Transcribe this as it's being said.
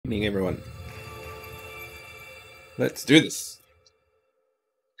Evening, everyone. Let's do this.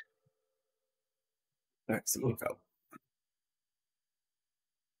 That's the move out.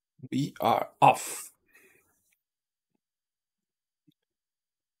 We are off.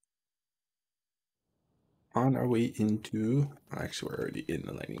 On our way into... Actually, we're already in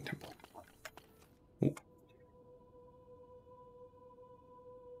the Lightning Temple. Ooh.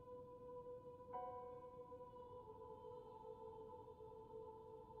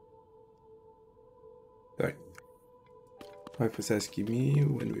 Sorry. Wife was asking me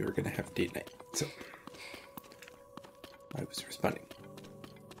when we were going to have date night, so I was responding.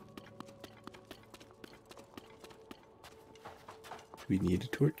 Do we need a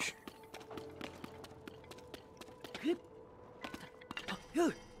torch?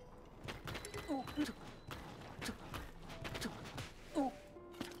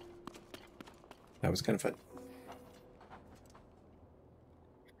 That was kind of fun.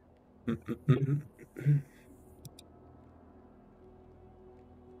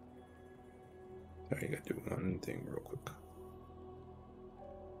 Sorry, I gotta do one thing real quick.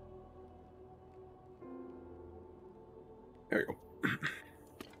 There we go.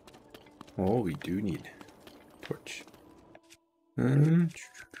 Oh, we do need a torch.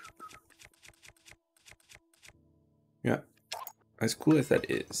 Yeah, as cool as that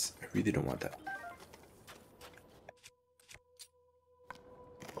is, I really don't want that.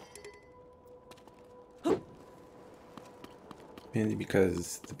 Mainly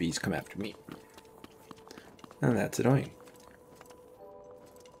because the bees come after me. And that's annoying.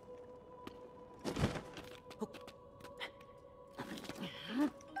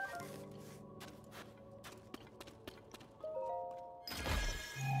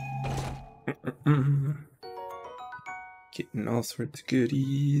 Getting all sorts of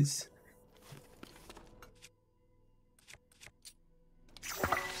goodies.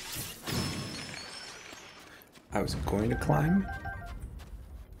 I was going to climb.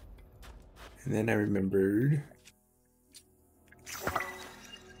 And then I remembered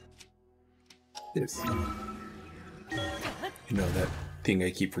this. You know, that thing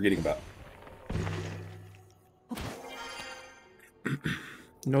I keep forgetting about.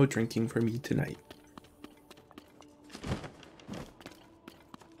 No drinking for me tonight.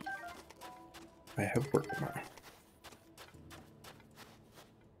 I have work tomorrow.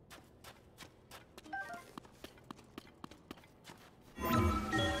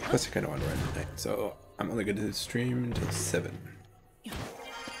 Plus, I kind of want to run tonight, so I'm only going to stream until 7. It's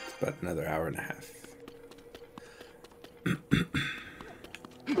about another hour and a half.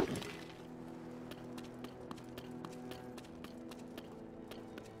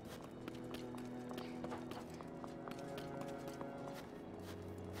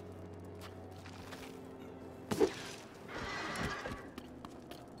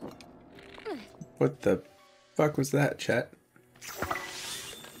 What the fuck was that, chat?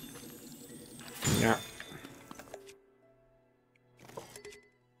 Yeah.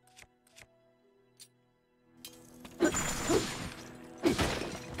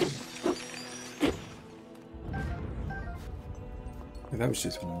 That was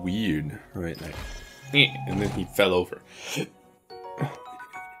just weird. Right, like, and then he fell over.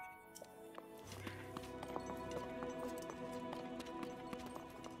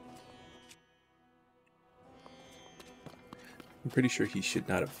 I'm pretty sure he should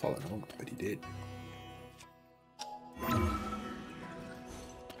not have fallen over, but he did.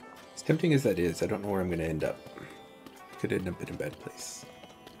 As tempting as that is, I don't know where I'm going to end up. Could end up in a bad place.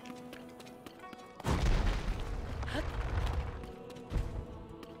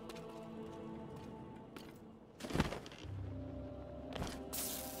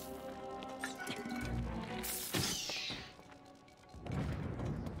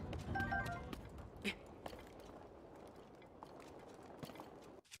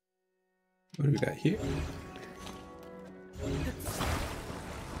 What do we got here?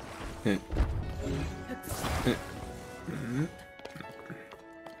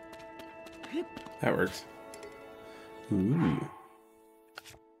 That works. Ooh.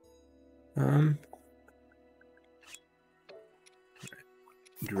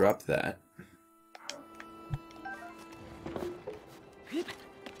 Drop that.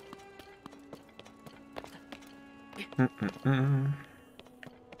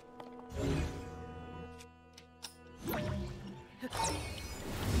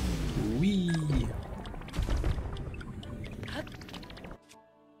 Wee.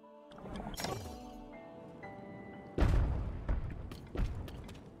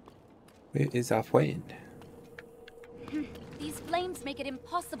 Where is our friend? These flames make it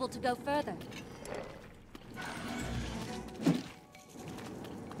impossible to go further.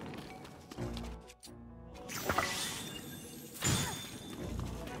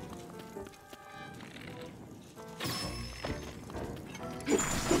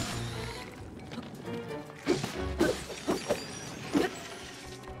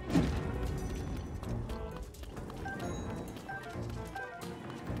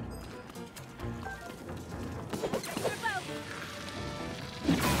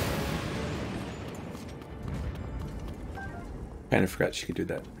 Kind of forgot she could do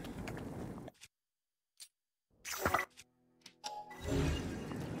that.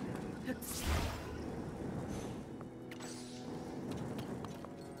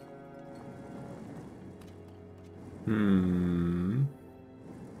 Hmm.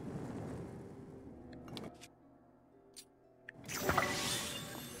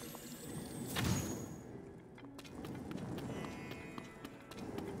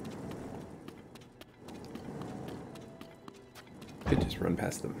 Could just run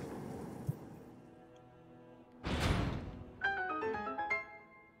past them.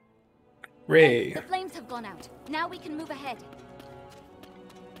 Ray. The flames have gone out. Now we can move ahead.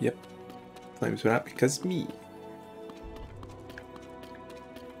 Yep. Flames went out because of me.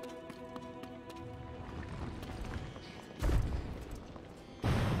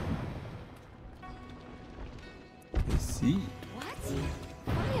 I see. What?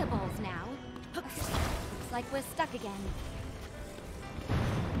 Fireballs now? Looks like we're stuck again.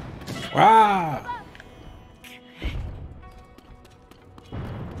 Wow!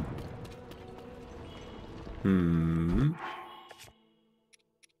 Hmm.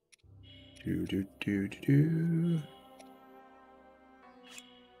 Do.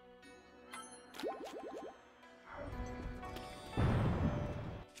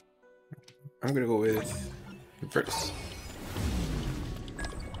 I'm gonna go with reverse.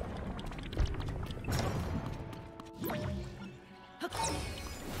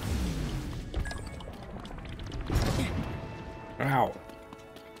 Ow.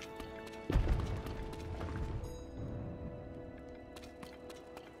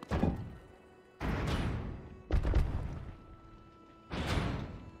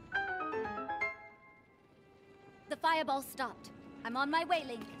 The fireball stopped. I'm on my way,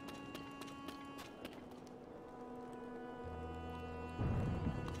 Link.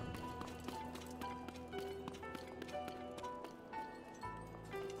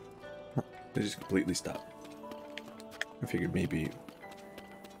 They just completely stopped. I figured maybe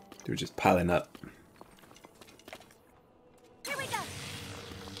they were just piling up. Here we go.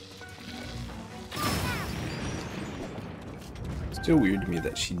 Still weird to me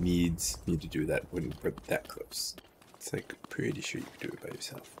that she needs me to do that when we're that close. It's like pretty sure you could do it by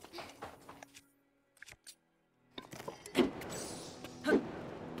yourself.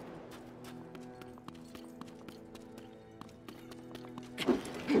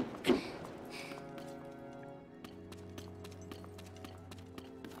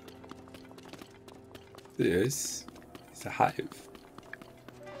 This is a hive.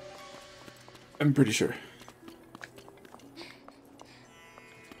 I'm pretty sure.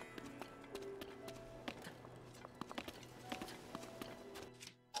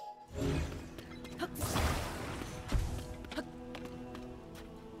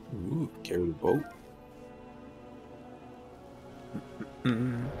 Ooh, carry the boat.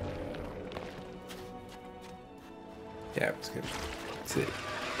 Yeah, it was good. That's it.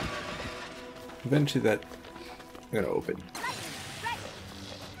 Eventually that I'm gonna open.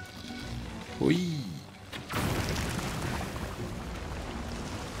 Whee!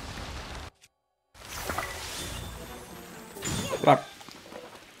 Flop.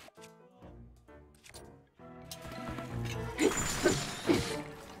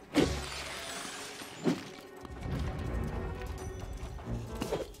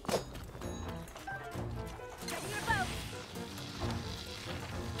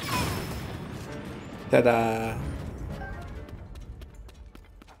 Ta-da!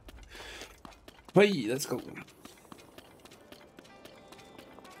 Hey, let's go.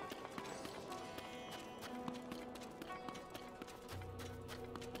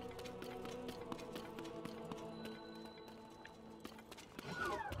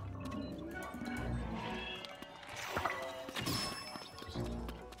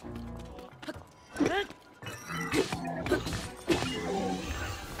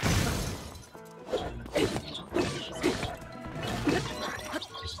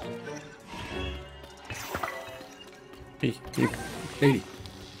 Hey, you lady.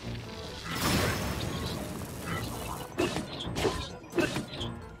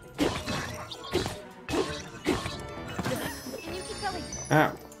 Can you keep going?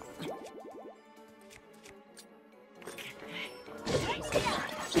 Ow.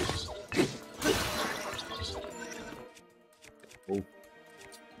 Oh.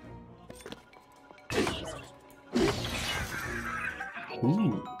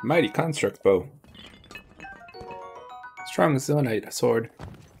 Ooh, mighty construct bow. Strong Zelenite sword.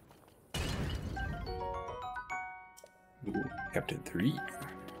 Ooh, Captain 3.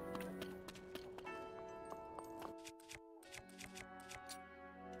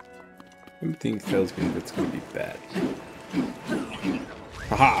 Everything tells me that's gonna be bad.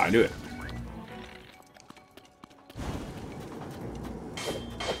 Haha, I knew it.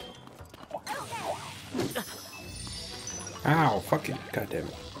 Ow, fucking goddamn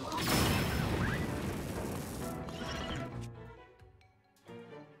it.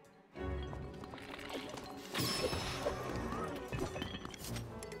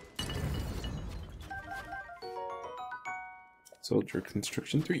 Soldier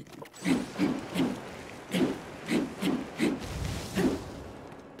Construction 3.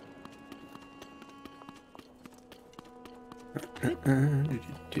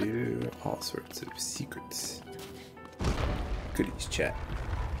 All sorts of secrets. Goodies, chat.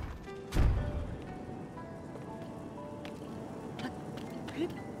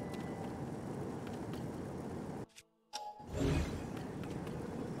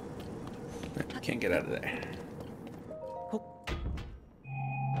 Can't get out of there.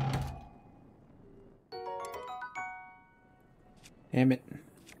 Damn it.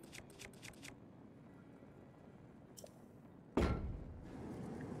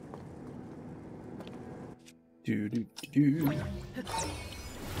 Do do do.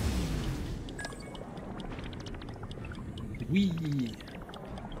 Wee.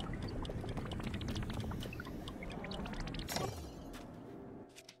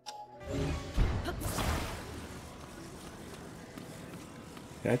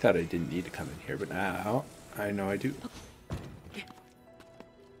 I thought I didn't need to come in here, but now I know I do.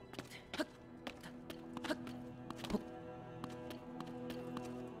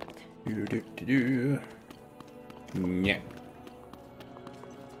 Do do do do. Yeah.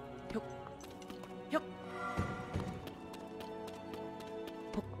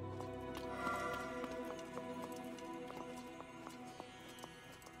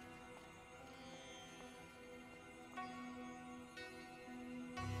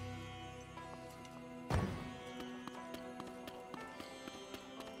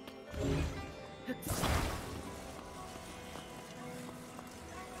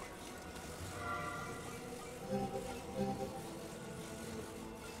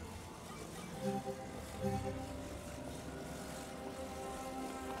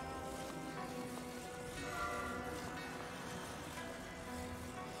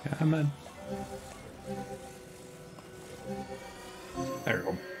 Come on. There we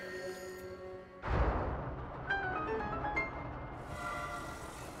go.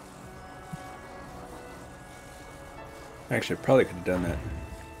 Actually, I probably could have done that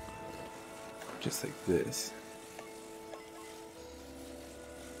just like this.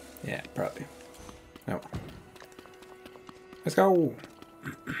 Yeah, probably. Oh. Let's go.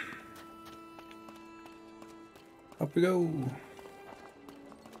 Up we go.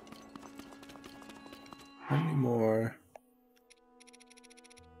 How many more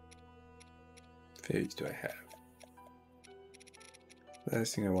fairies do I have? The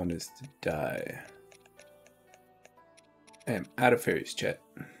last thing I want is to die. I am out of fairies, chat.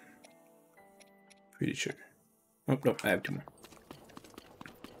 Pretty sure. Oh, no, I have 2 more.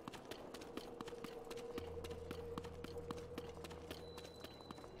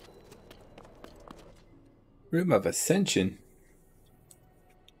 Room of Ascension.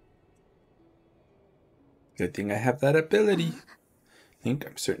 Good thing I have that ability. I'm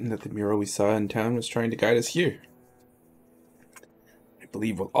certain that the mural we saw in town was trying to guide us here. I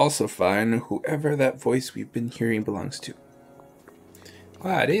believe we'll also find whoever that voice we've been hearing belongs to.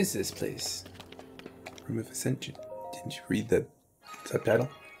 What is this place? Room of Ascension. Didn't you read the subtitle?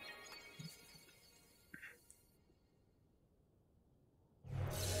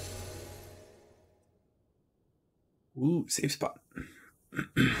 Ooh, safe spot.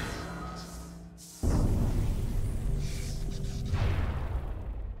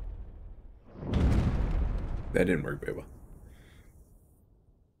 That didn't work very well.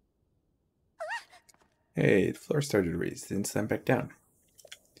 Hey, the floor started to raise, then slam back down.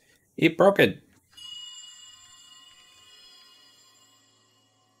 It broken.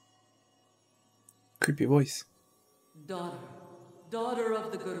 Creepy voice. Daughter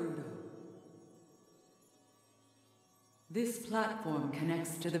of the Garuda. This platform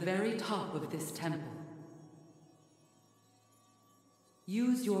connects to the very top of this temple.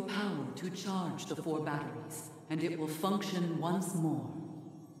 Use your power to charge the 4 batteries, and it will function once more.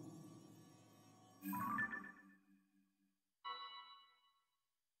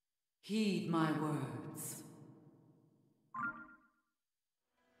 Heed my words.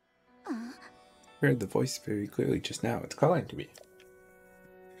 I heard the voice very clearly just now. It's calling to me.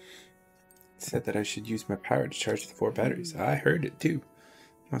 It said that I should use my power to charge the 4 batteries. I heard it too.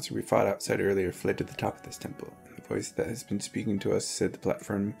 The monster we fought outside earlier fled to the top of this temple. The voice that has been speaking to us said the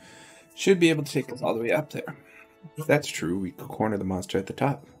platform should be able to take us all the way up there. If that's true, we could corner the monster at the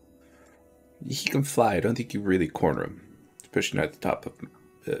top. He can fly. I don't think you really corner him. He's pushing at the top of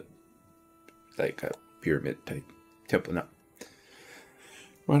like a pyramid type temple. No.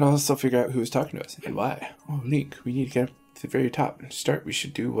 We'll also figure out who was talking to us and why. Oh, Link, we need to get up to the very top. To start, we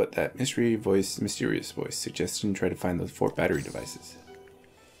should do what that mysterious voice suggested and try to find those 4 battery devices.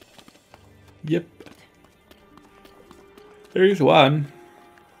 Yep. There's one.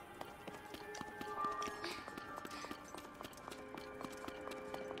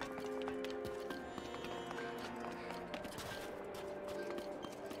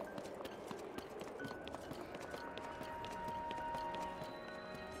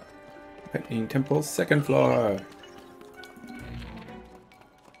 Lightning Temple, 2nd floor.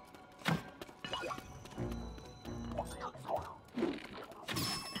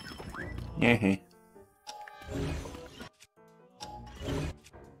 Yeah.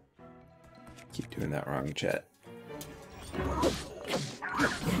 Keep doing that wrong, chat.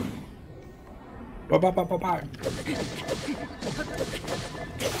 Bye bye bye bye bye.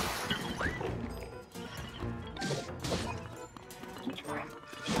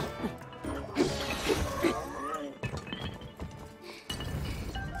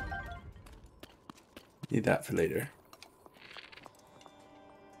 Need that for later.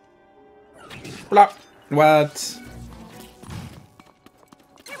 Blah. What?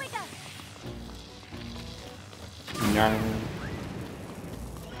 Here we go. No.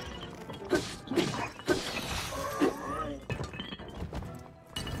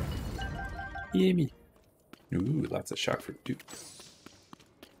 Yummy. Ooh, lots of shock fruit too.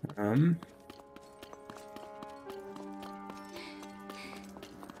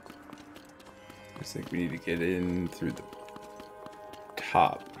 Looks like we need to get in through the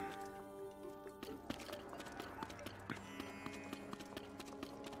top.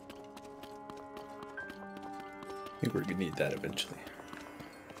 I think we're gonna need that eventually.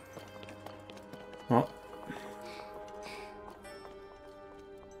 Well.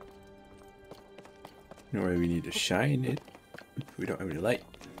 You know where we need to shine it. We don't have any light.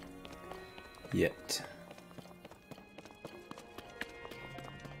 Yet.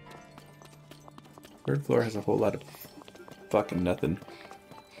 3rd floor has a whole lot of fucking nothing.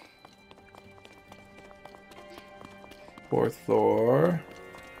 4th floor.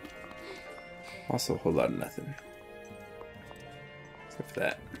 Also a whole lot of nothing. Except for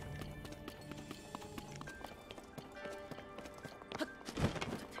that.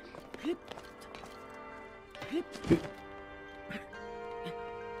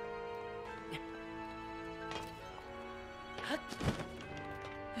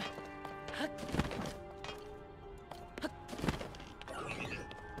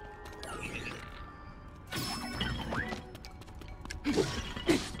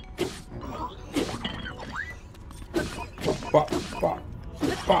 Blah, blah,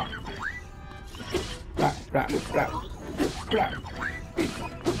 blah. Blah, blah, blah, blah.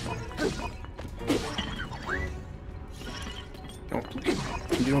 No,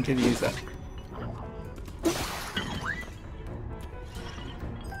 you don't get to use that.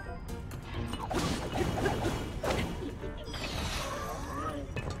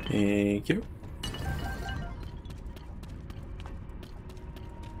 Thank you.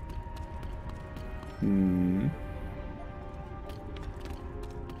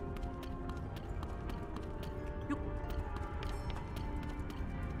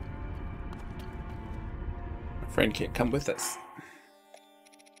 Friend can't come with us.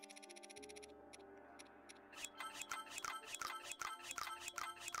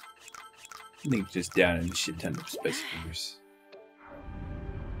 Link's just down in a shit ton of space fingers.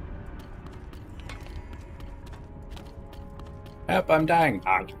 Help, I'm dying.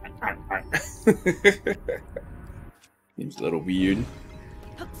 Seems a little weird.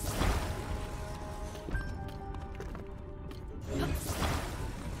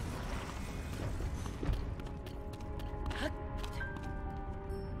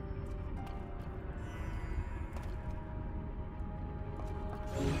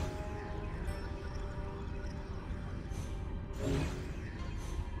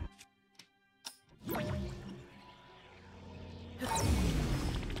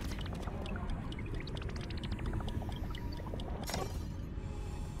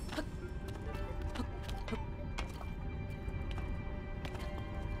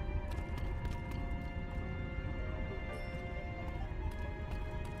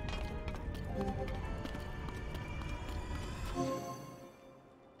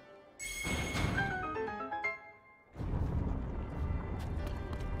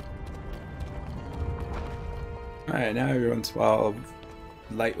 Alright, now every once in a while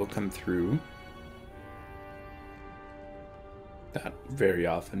light will come through. very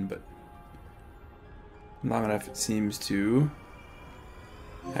often, but long enough it seems to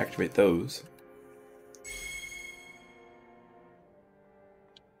activate those.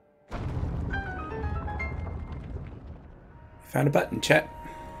 Found a button, chat.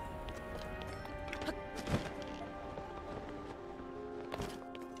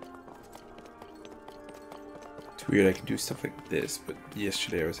 It's weird I can do stuff like this, but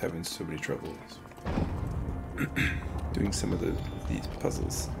yesterday I was having so many troubles doing some of these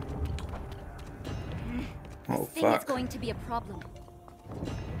puzzles. Oh This thing is fuck. going to be a problem.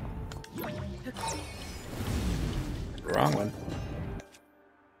 Wrong one.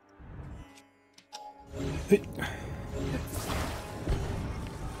 Hey.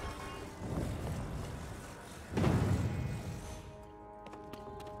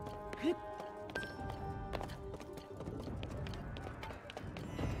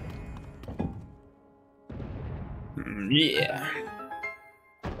 Yeah.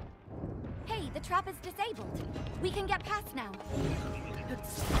 Hey, the trap is disabled. We can get past now.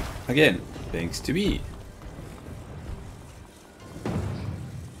 Again, thanks to me.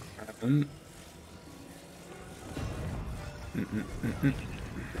 I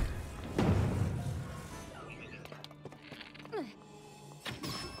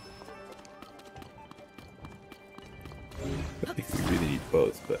think we really need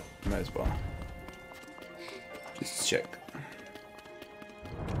both, but might as well. Just check.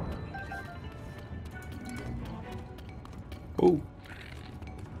 Oh.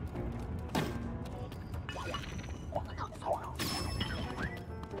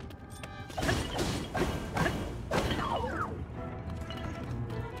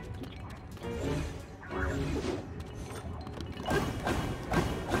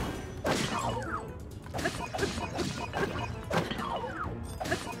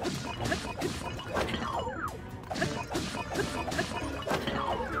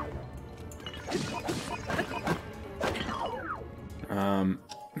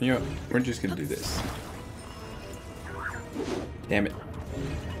 You know what? We're just gonna do this. Damn it.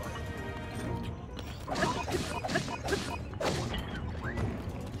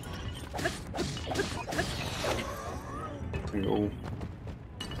 Go.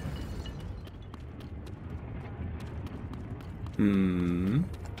 Hmm.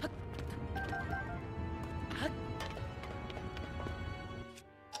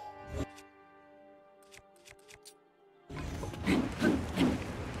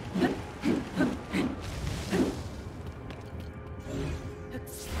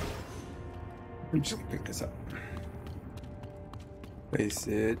 I'm just gonna pick this up. Place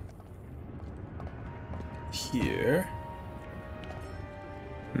it here.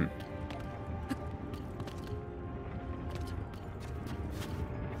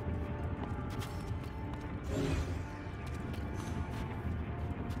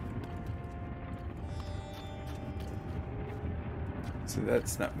 So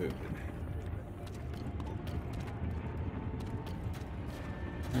that's not moving.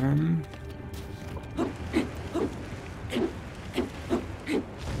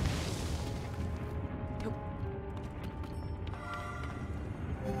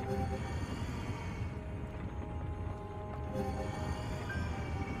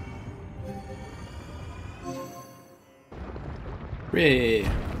 Hooray!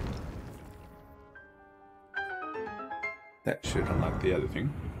 That should unlock the other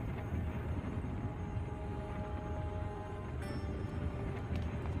thing.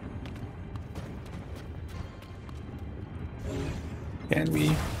 Can we?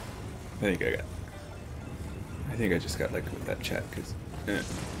 I think I just got lucky with that chat because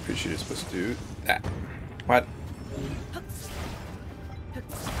pretty sure you're supposed to do that. What?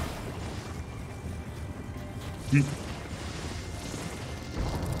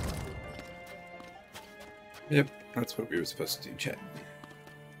 Yep, that's what we were supposed to do, chat.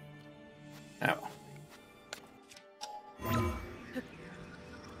 Ow.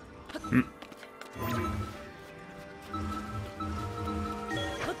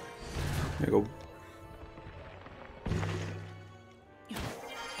 There you go.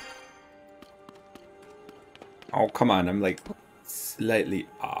 Oh, come on, I'm like slightly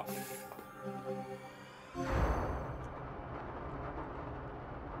off.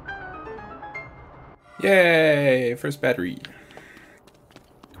 Yay! First battery.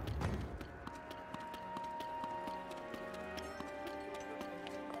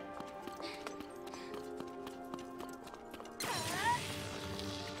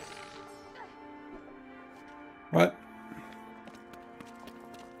 What?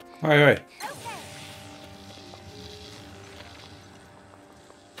 Oi.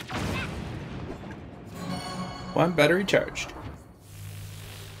 One battery charged.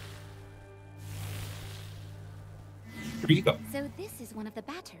 Here you go. So this is one of the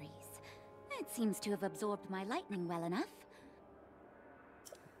batteries. It seems to have absorbed my lightning well enough.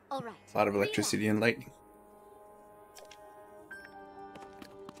 All right. A lot of electricity and lightning.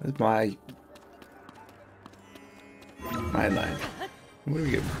 That's my line. What do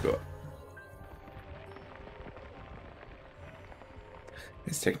we get to go up?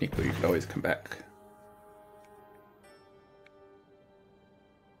 It's technically you can always come back.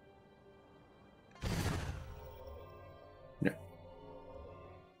 No.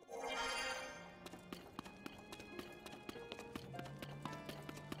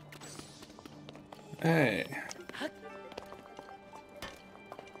 Hey.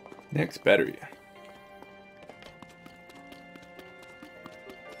 Next battery.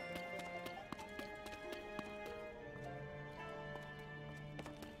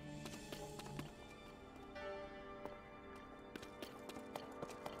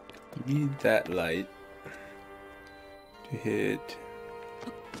 Need that light to hit.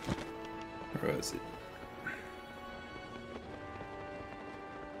 Where was it?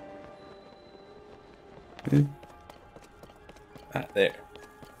 Ah, there.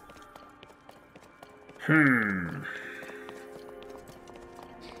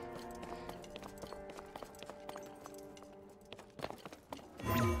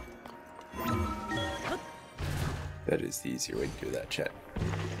 That is the easier way to do that, chat.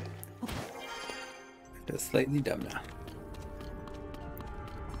 Just slightly dumb now.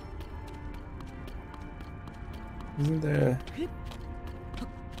 Isn't there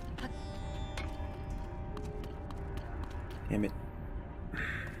Damn it. I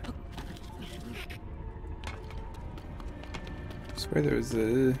swear there was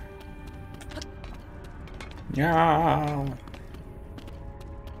a... Yeah.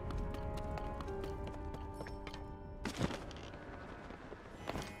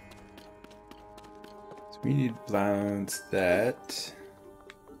 So we need to balance that.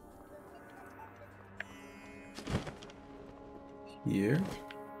 Here.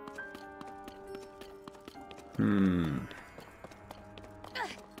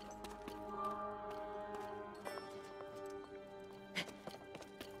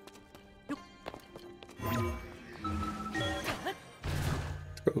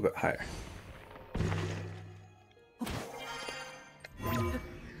 Let's go a bit higher.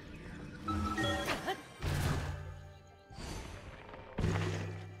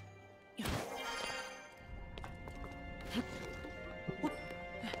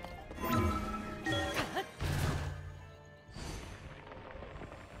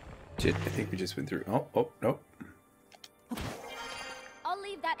 Shit, I think we just went through. Oh, nope. I'll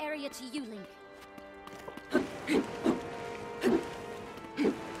leave that area to you, Link.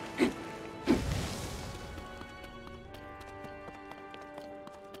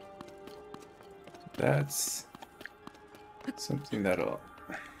 That's something that'll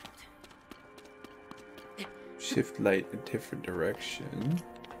shift light in a different direction.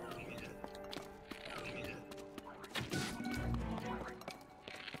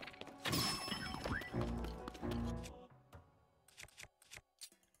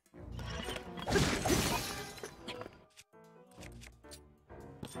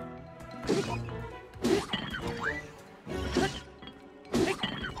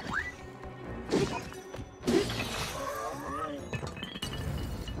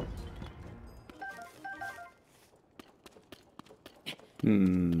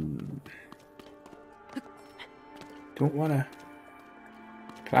 Don't wanna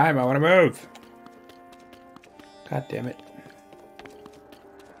climb, I wanna move. God damn it.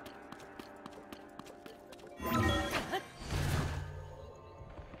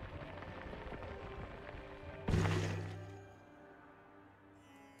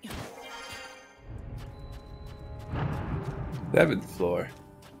 Seventh floor.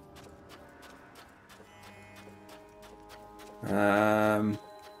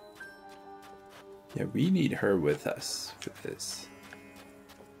 Yeah, we need her with us for this.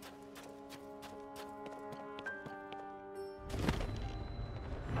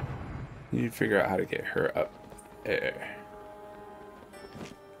 We need to figure out how to get her up there.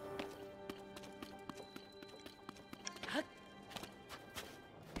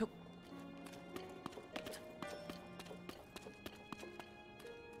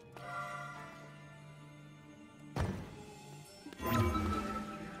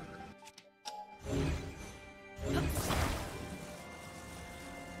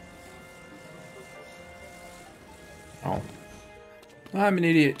 Oh. I'm an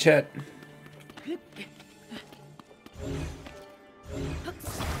idiot, chat.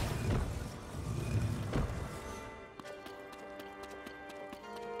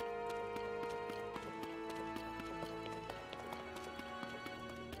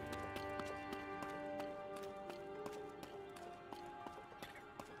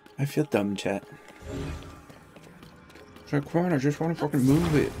 I feel dumb, chat. It's like, come on, I just want to fucking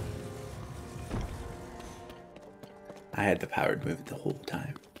move it. I had the power to move it the whole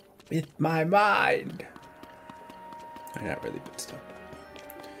time. With my mind. I'm not really, but still.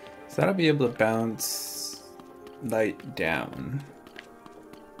 So that'll be able to bounce light down.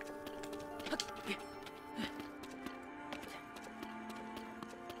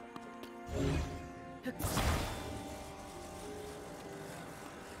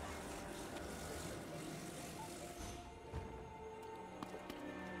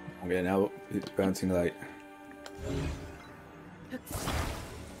 Okay, now it's bouncing light.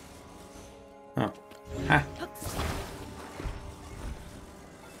 Oh. Ha!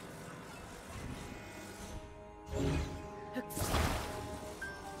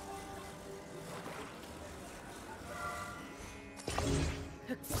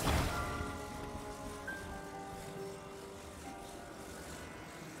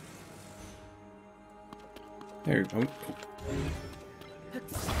 There you go.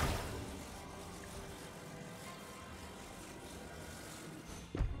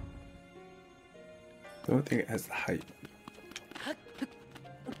 I don't think it has the height.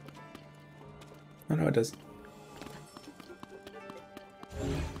 Oh no, it doesn't.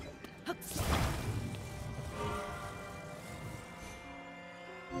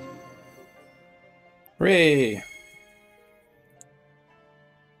 Hooray!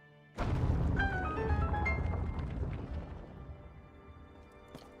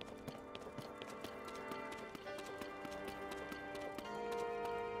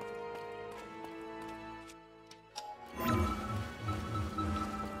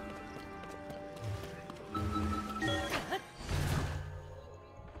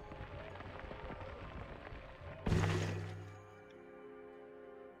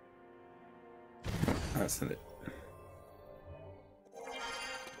 That's not it.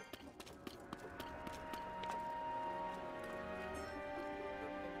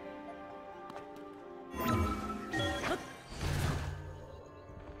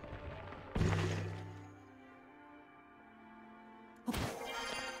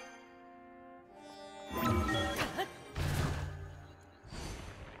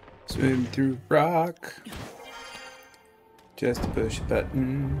 Swim through rock. Just push a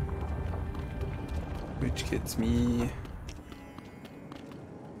button. Which gets me.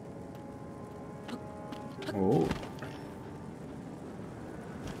 Oh.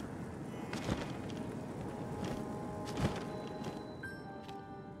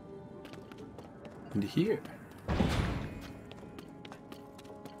 And here.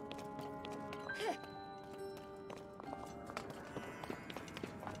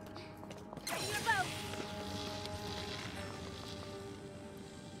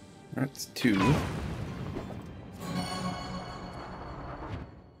 That's 2.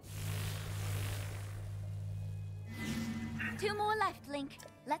 Two more left, Link.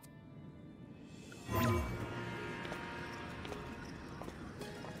 Let's.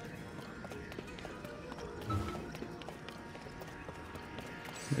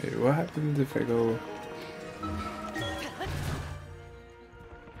 Wait, what happens if I go?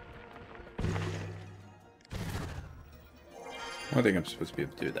 I don't think I'm supposed to be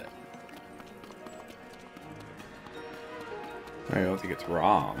able to do that. I don't think it's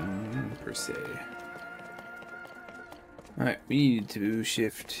wrong, per se. Alright, we need to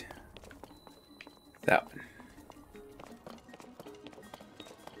shift that one.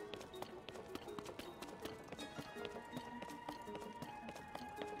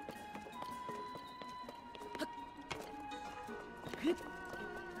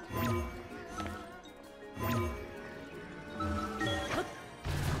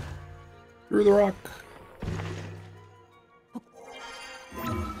 Through the rock.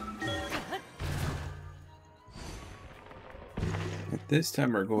 This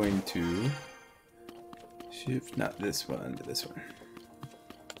time we're going to shift not this one to this one.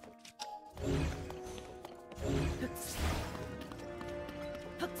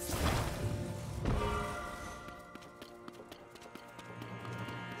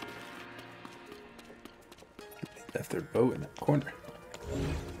 They left their bow in that corner.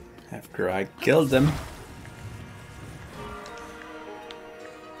 After I killed them.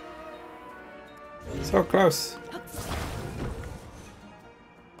 So close.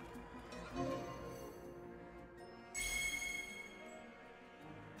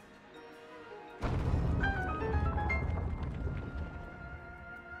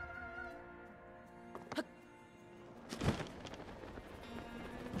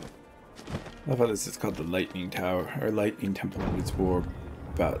 I love how this is called the Lightning Tower, or Lightning Temple. It's more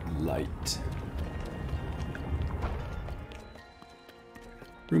about light.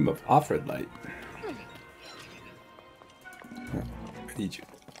 Room of offered light. Oh, I need you.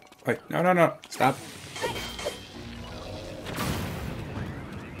 Wait, no, no, no. Stop.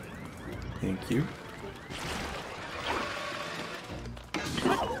 Thank you.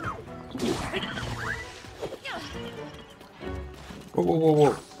 Whoa, whoa, whoa,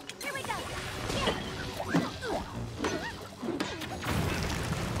 whoa. Here we go.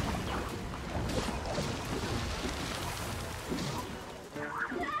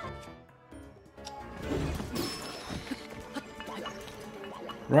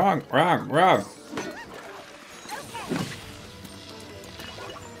 Wrong, wrong, wrong.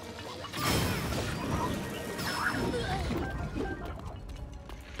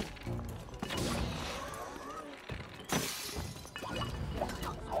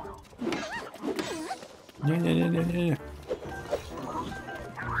 Yeah, yeah, yeah, yeah, yeah, yeah.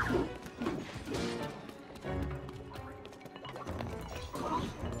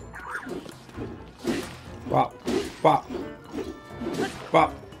 Bop, bop,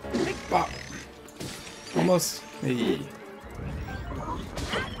 bop, bop. Almost. Hey.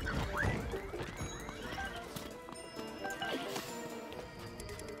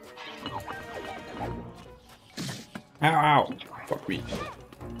 Ow, ow. Fuck me.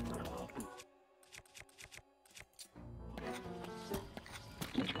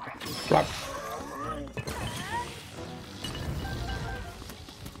 Drop.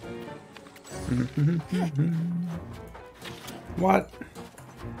 What?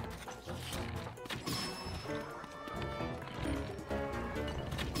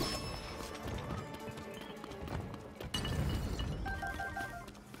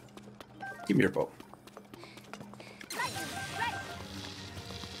 Give me your bow.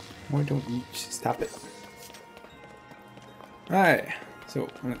 Why don't you stop it? Alright, so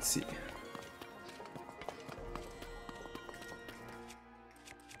let's see.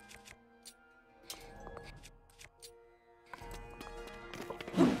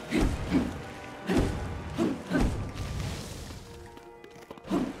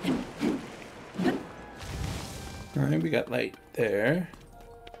 Alright, we got light there.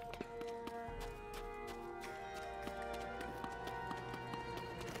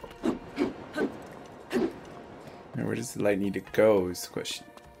 Now where does the light need to go is the question.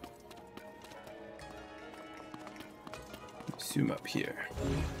 Zoom up here.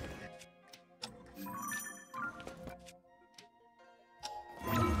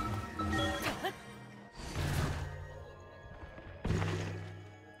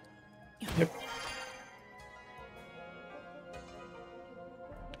 Yep.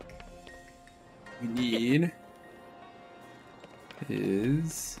 We need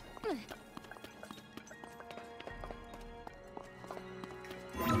is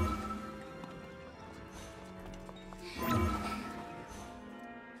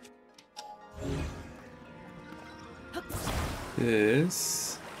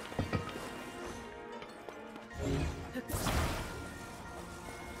this.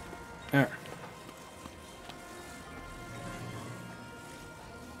 There.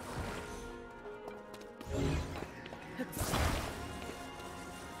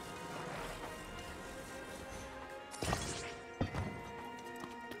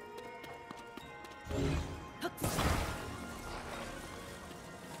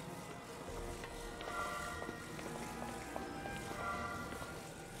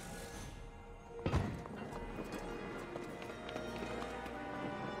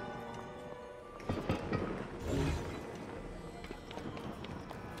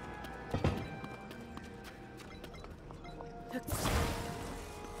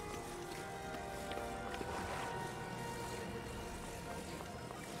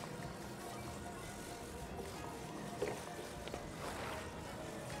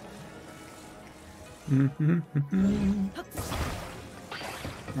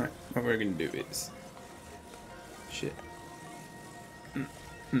 Alright, what we're gonna do is shit.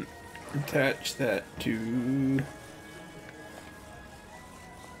 Attach that to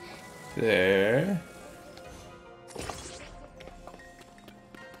there.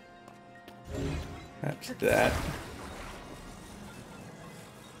 Attach that.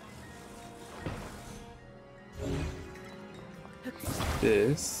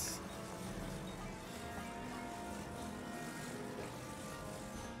 This.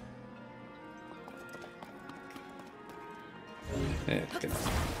 Yeah, it's good.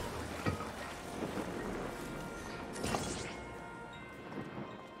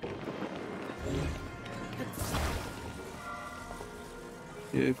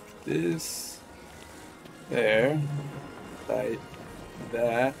 If this there, like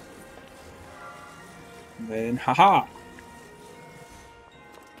that, then haha.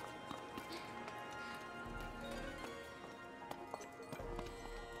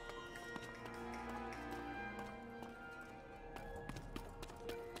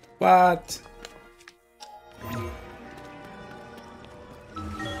 What?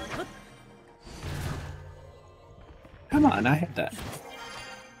 Come on, I had that.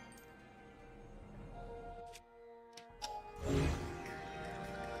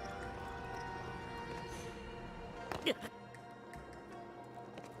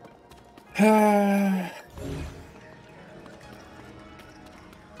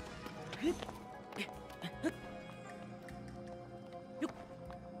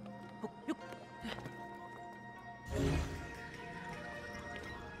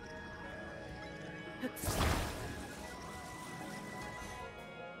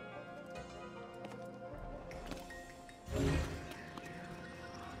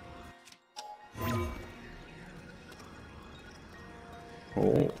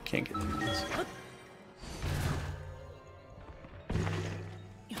 Oh, can't get through this.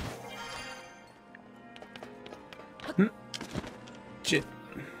 Shit.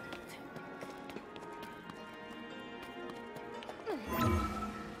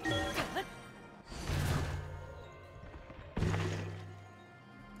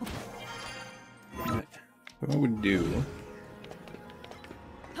 Right. What I would do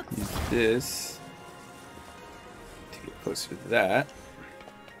is this to get closer to that.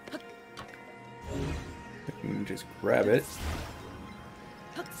 I can just grab it.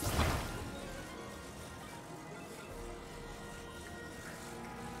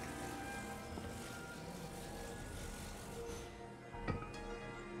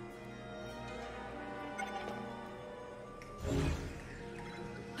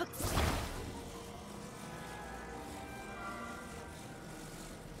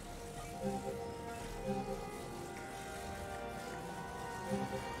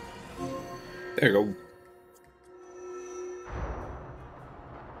 There you go.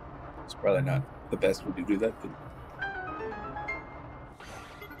 It's probably not the best way to do that, but...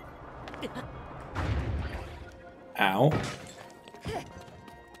 Ow.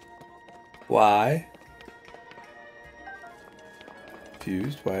 Why?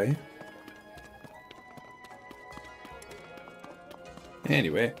 Confused, why?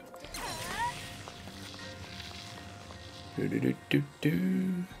 Anyway.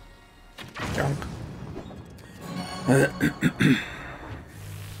 Do. Junk.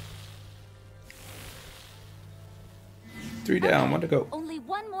 3 down, Okay, 1 to go. Only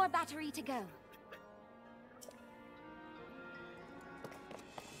one more battery to go.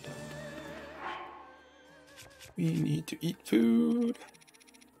 We need to eat food.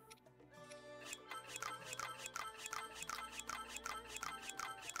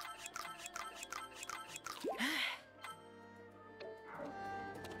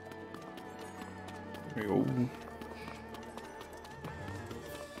 There we go.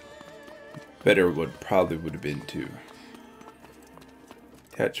 Better would probably would have been to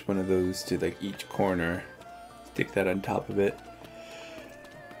attach one of those to like each corner, stick that on top of it.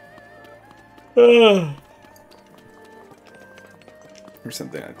 Or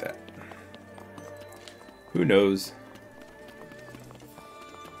something like that. Who knows?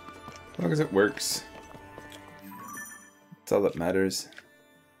 As long as it works, that's all that matters.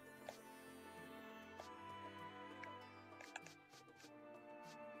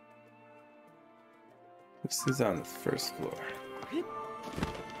 This is on the first floor.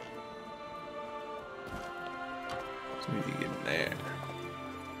 So we need to get in there.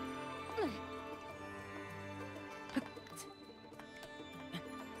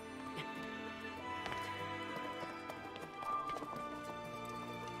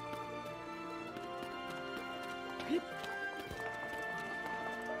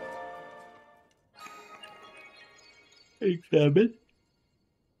 Examine.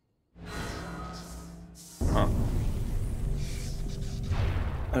 Huh.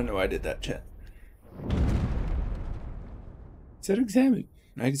 I don't know why I did that, chat. It said examine.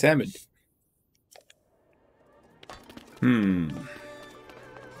 I examined. I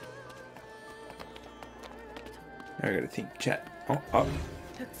gotta think, chat. Oh, up.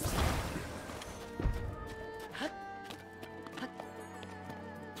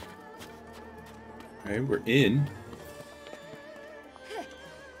 Alright, we're in.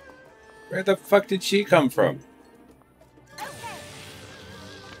 Where the fuck did she come from?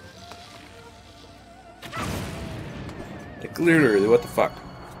 Like, literally, what the fuck?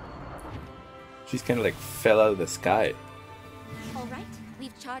 She's kind of like fell out of the sky. All right,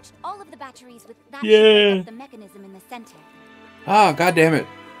 we've charged all of the batteries with that. Yeah. Should wake up the mechanism in the center. Ah, god damn it.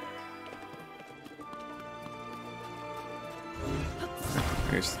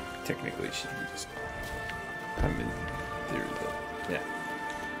 I guess technically she can just come in through the... Yeah.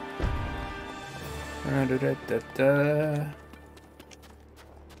 Da, da, da, da.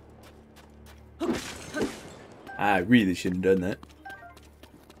 I really shouldn't have done that.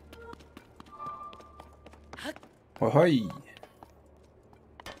 Oh, hi.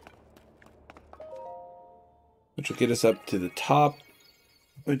 Which will get us up to the top,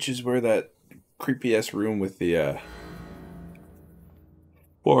 which is where that creepy ass room with the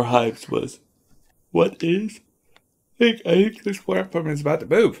 4 hives was. What is? I think this platform is about to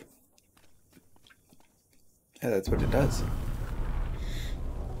move. Yeah, that's what it does.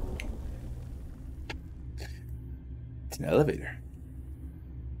 It's an elevator.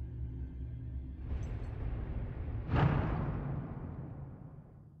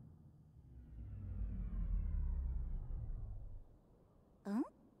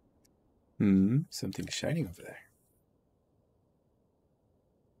 Something's shining over there.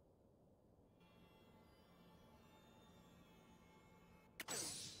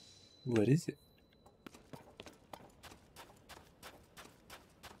 What is it?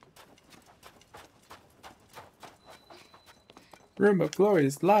 Room of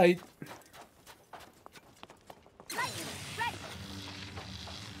glorious light.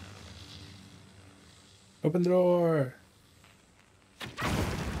 Open the door.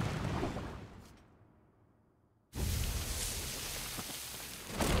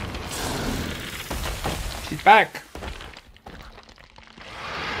 She's back.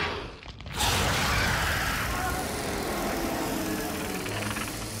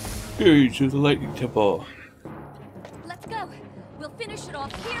 Hey, to the lightning temple. Let's go. We'll finish it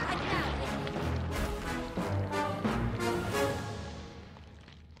off here and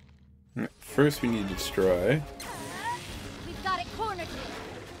now. First, we need to destroy. We've got it cornered.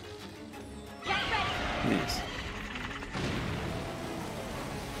 Get ready. These.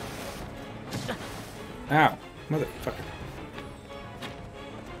 Ow, motherfucker.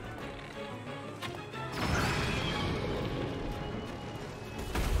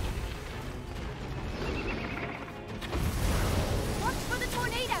 Watch for the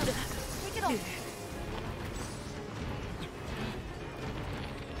tornado. Take it off.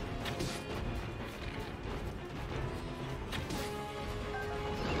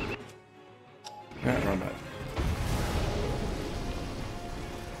 Wrong button.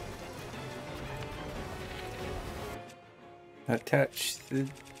 Attach the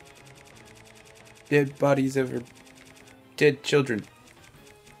dead bodies of her dead children.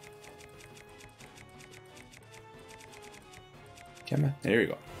 Come on, there you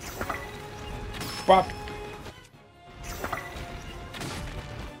go. Bop.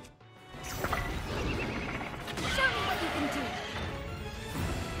 Show me what you can do.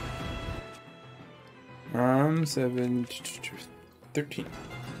 7, 13.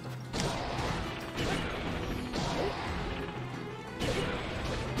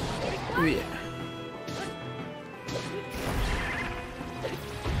 Oh yeah.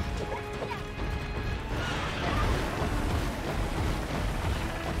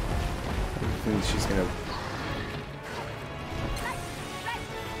 I think she's gonna.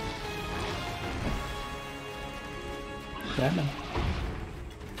 Damn it.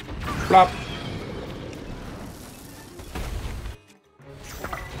 Flop.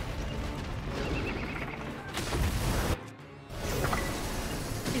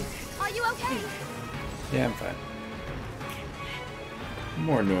 Are you okay? Yeah, I'm fine.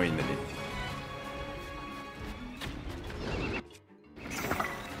 More annoying than anything.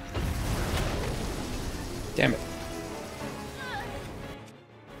 Damn it.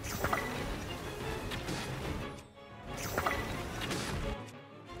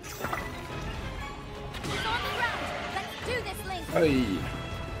 He's on the ground. Let's do this, Link. Hey.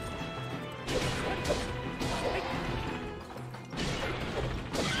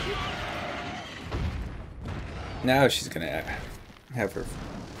 Now she's gonna have her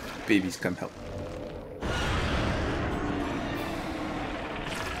babies come help.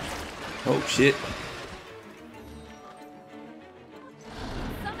 Oh shit.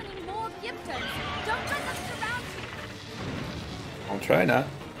 Summoning more gifters. Don't let them surround you. I'll try not.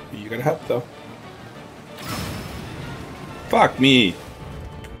 You gotta help though. Fuck me.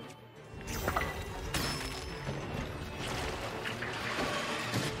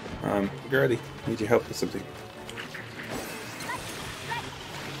 Girlie, need your help with something.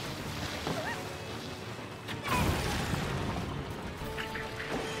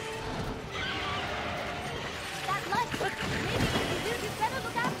 That light. Maybe you better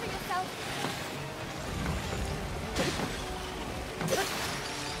look after yourself.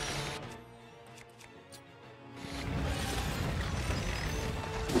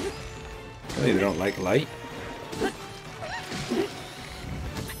 They don't like light.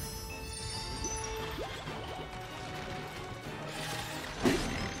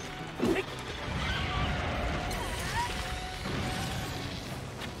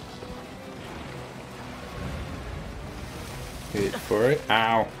 Wait for it.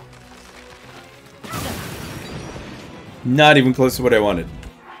 Ow. Not even close to what I wanted.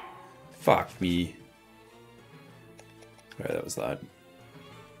 Fuck me. Alright, that was loud.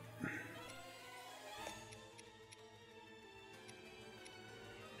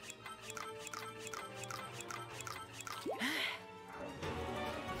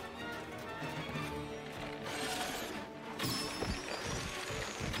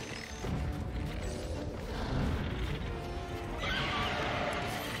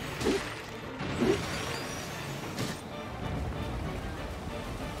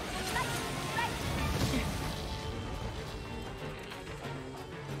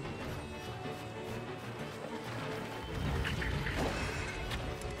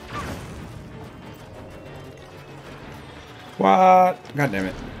 What? God damn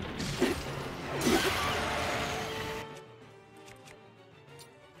it.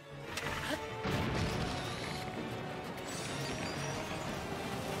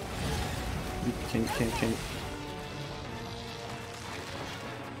 Can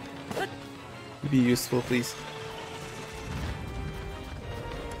you be useful, please?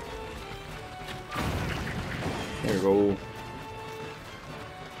 There we go.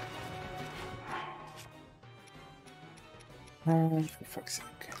 Oh, for fuck's sake.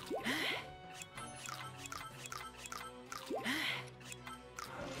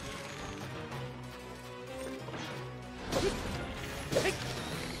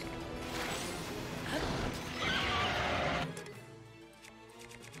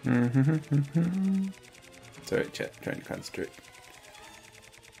 Sorry, chat. Trying to concentrate.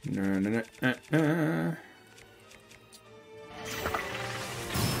 No.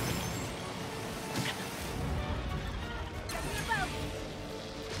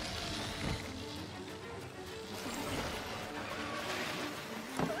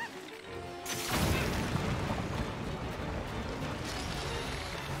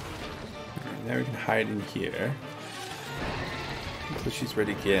 Now we can hide in here until she's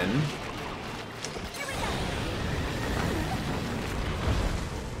ready again.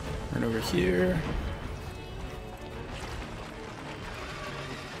 Run over here.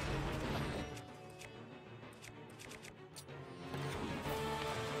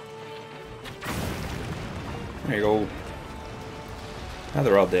 There you go. Now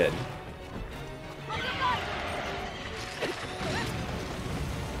they're all dead.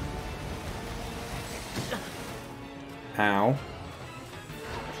 Ow.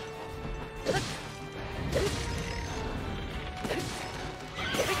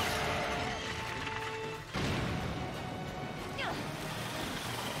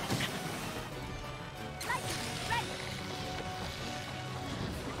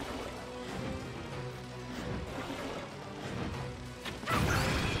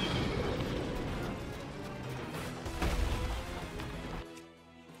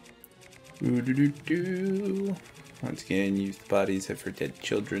 Do. Once again, use the bodies of her dead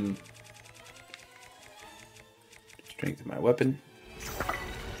children to strengthen my weapon.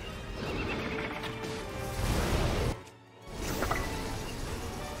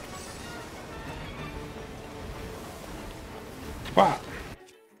 Wow.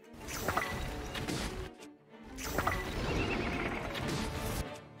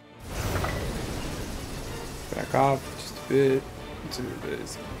 Back off just a bit. Let's see what it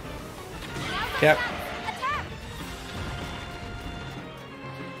is. Yep.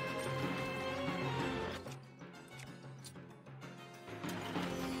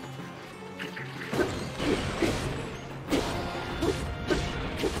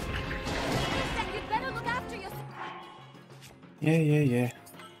 Yeah.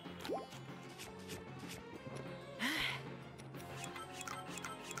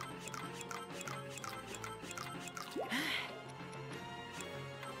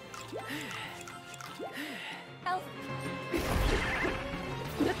 Help.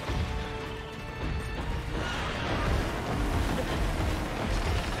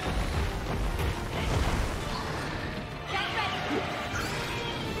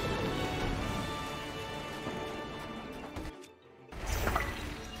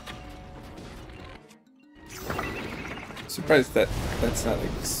 Surprised that that's not like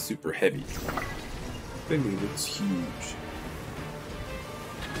super heavy. Thinking it's huge.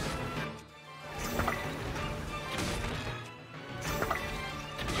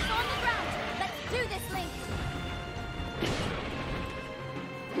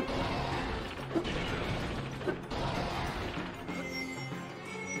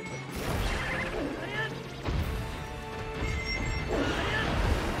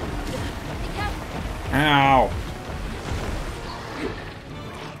 Ow!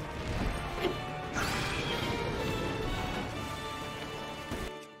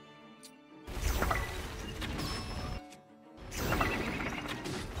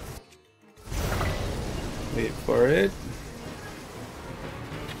 Wait for it.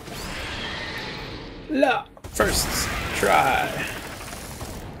 La! First try.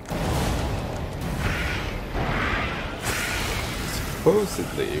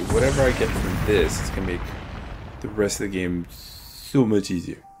 Supposedly, whatever I get from this is gonna make the rest of the game so much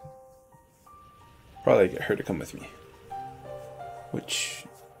easier. Probably get her to come with me, which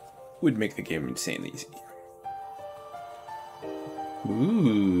would make the game insanely easy.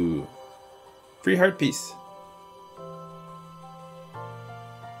 Ooh, free heart piece.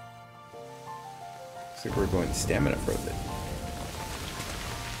 Looks like we're going stamina for a bit.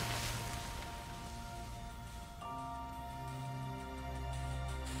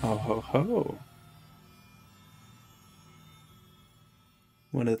 Oh ho ho.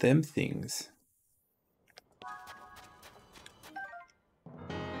 One of them things.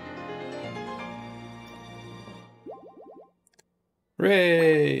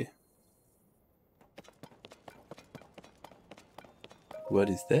 Hooray! What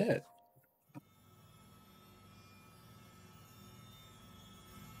is that?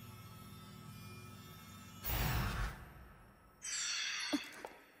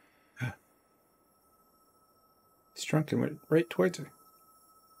 Shrunk and went right towards her.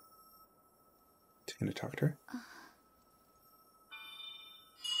 Is he gonna talk to her?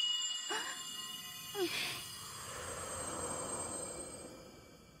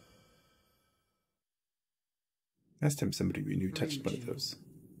 Last time somebody we knew touched one of those,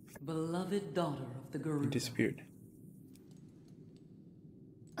 beloved daughter of the he Garuda. disappeared.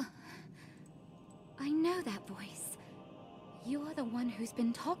 I know that voice. You are the one who's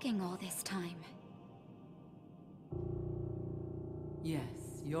been talking all this time.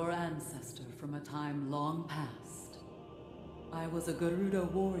 Yes, your ancestor from a time long past. I was a Garuda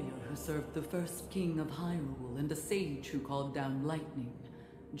warrior who served the first king of Hyrule and a sage who called down lightning,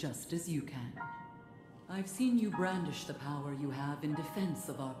 just as you can. I've seen you brandish the power you have in defense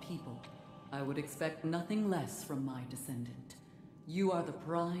of our people. I would expect nothing less from my descendant. You are the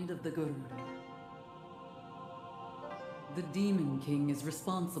pride of the Garuda. The Demon King is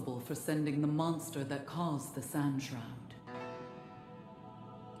responsible for sending the monster that caused the Sand Shroud.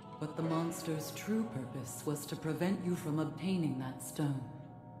 But the monster's true purpose was to prevent you from obtaining that stone.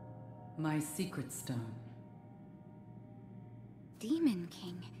 My secret stone. Demon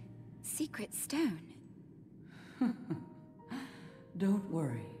King. Secret stone. Don't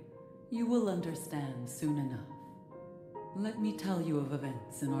worry. You will understand soon enough. Let me tell you of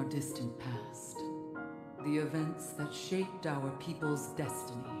events in our distant past. The events that shaped our people's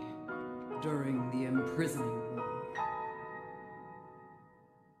destiny during the imprisoning war.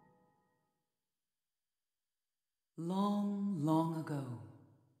 Long, long ago,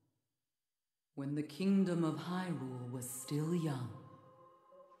 when the kingdom of Hyrule was still young,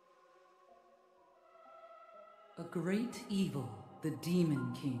 a great evil, the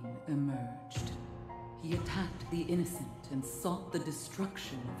Demon King, emerged. He attacked the innocent and sought the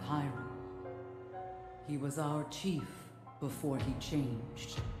destruction of Hyrule. He was our chief before he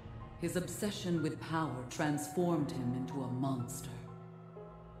changed. His obsession with power transformed him into a monster.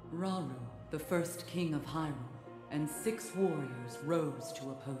 Rauru, the first king of Hyrule, and 6 warriors rose to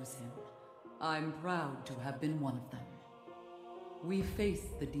oppose him. I'm proud to have been one of them. We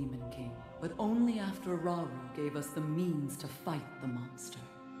faced the Demon King, but only after Rauru gave us the means to fight the monster.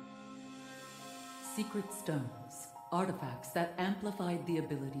 Secret stones, artifacts that amplified the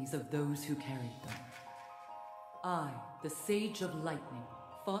abilities of those who carried them. I, the Sage of Lightning,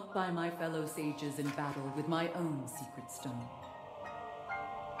 fought by my fellow sages in battle with my own secret stone.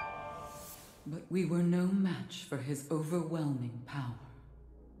 But we were no match for his overwhelming power.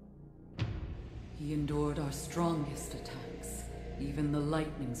 He endured our strongest attacks, even the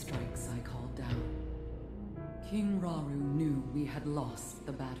lightning strikes I called down. King Rauru knew we had lost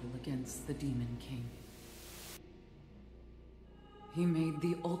the battle against the Demon King. He made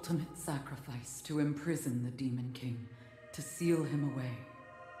the ultimate sacrifice to imprison the Demon King, to seal him away.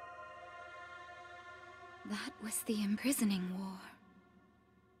 That was the imprisoning war.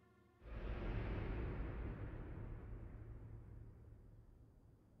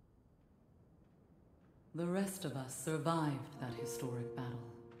 The rest of us survived that historic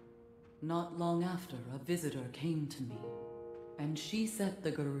battle. Not long after, a visitor came to me, and she set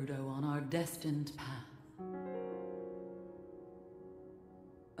the Gerudo on our destined path.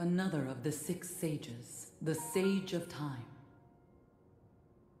 Another of the 6 sages, the Sage of Time.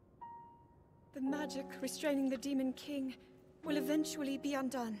 The magic restraining the Demon King will eventually be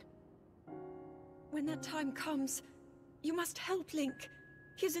undone. When that time comes, you must help Link.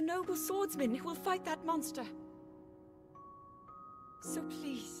 He is a noble swordsman who will fight that monster. So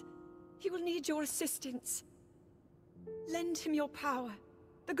please, he will need your assistance. Lend him your power.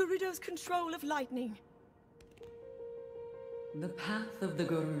 The Gerudo's control of lightning. The path of the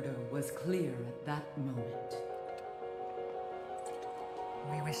Gerudo was clear at that moment.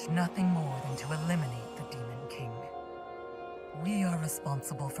 We wish nothing more than to eliminate the Demon King. We are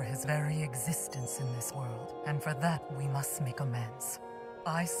responsible for his very existence in this world, and for that we must make amends.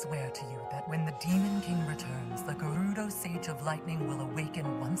 I swear to you that when the Demon King returns, the Gerudo Sage of Lightning will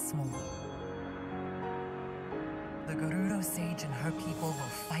awaken once more. The Gerudo Sage and her people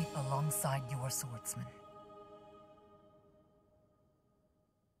will fight alongside your swordsmen.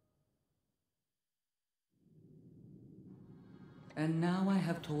 And now I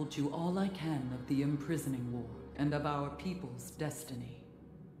have told you all I can of the imprisoning war and of our people's destiny.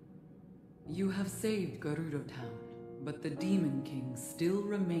 You have saved Gerudo Town, but the Demon King still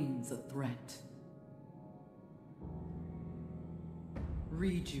remains a threat.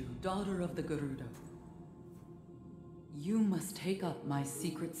 Riju, daughter of the Gerudo, you must take up my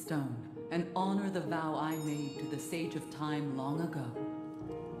secret stone and honor the vow I made to the Sage of Time long ago.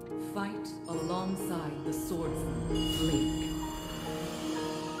 Fight alongside the swordsman, Link.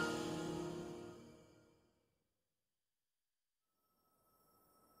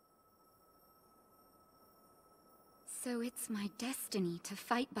 So it's my destiny to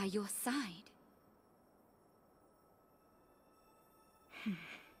fight by your side.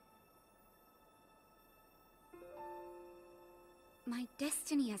 My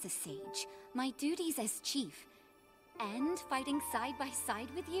destiny as a sage, my duties as chief, and fighting side by side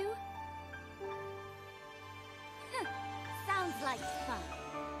with you? Sounds like fun.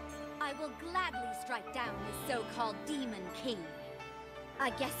 I will gladly strike down this so-called Demon King. I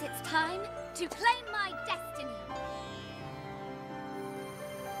guess it's time to claim my destiny.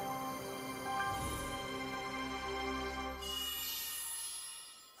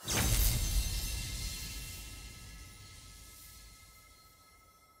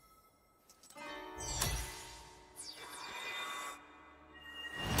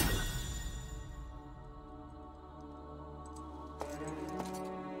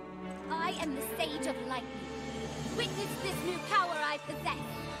 I am the Sage of Lightning. Witness this new power I possess.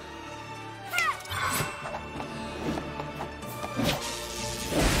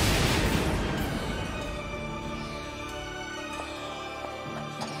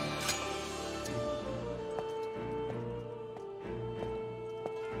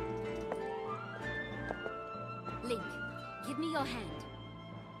 Link, give me your hand.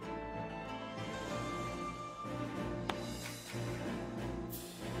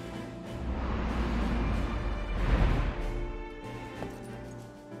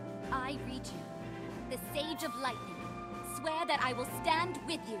 I, Riju, the Sage of Lightning, swear that I will stand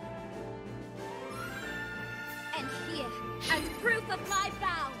with you. And here, as proof of my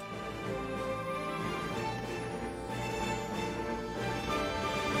vow,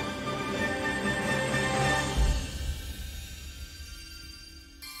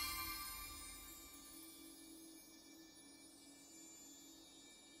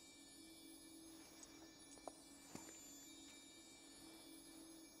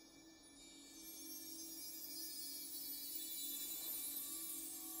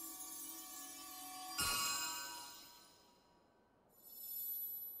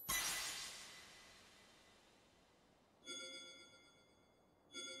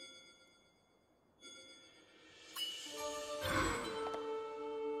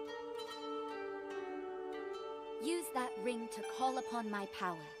 use that ring to call upon my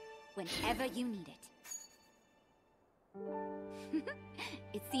power whenever you need it.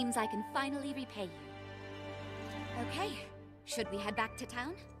 It seems I can finally repay you. Okay, should we head back to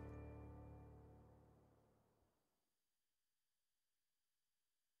town?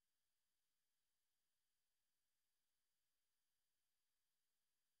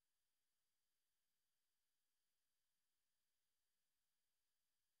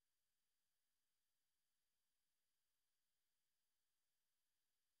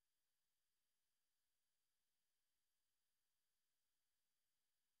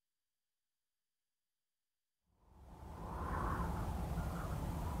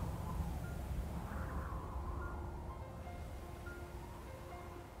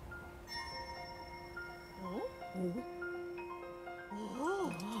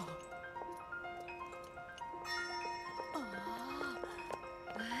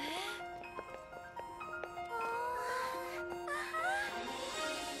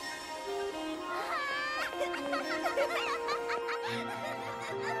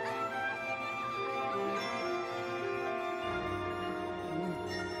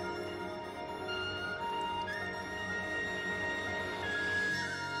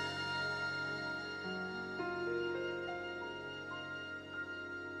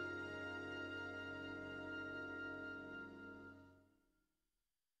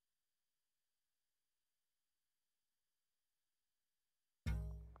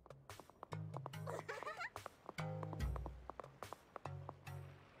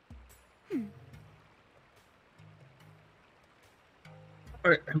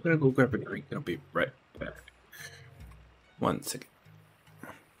 Alright, I'm gonna go grab a drink. I'll be right back. 1 second.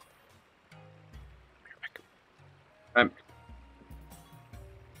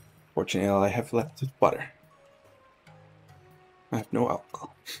 Fortunately, all I have left is water. I have no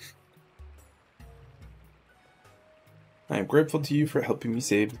alcohol. I am grateful to you for helping me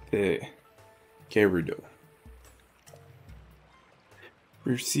save the Gerudo.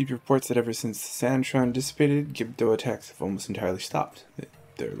 We received reports that ever since the Sandshroud dissipated, Gibdo attacks have almost entirely stopped.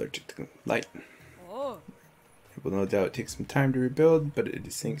 They're allergic to light. It will no doubt take some time to rebuild, but it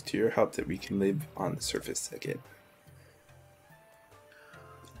is thanks to your help that we can live on the surface again.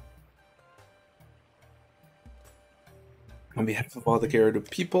 On behalf of all the Gerudo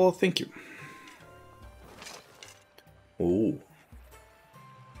people, thank you. Oh.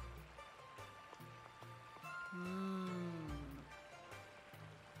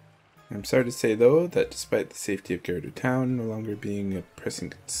 I'm sorry to say, though, that despite the safety of Gerudo Town no longer being a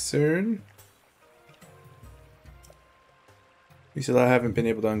pressing concern, we still haven't been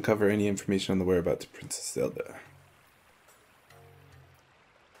able to uncover any information on the whereabouts of Princess Zelda.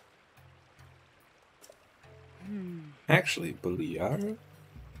 Actually, Beliar,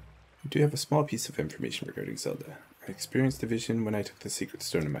 I do have a small piece of information regarding Zelda. I experienced a vision when I took the secret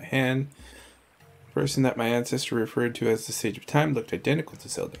stone in my hand. The person that my ancestor referred to as the Sage of Time looked identical to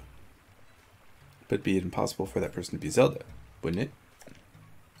Zelda. But it'd be impossible for that person to be Zelda, wouldn't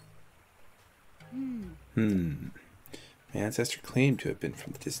it? My ancestor claimed to have been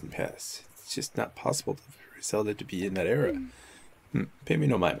from the distant past. It's just not possible for Zelda to be in that era. Pay me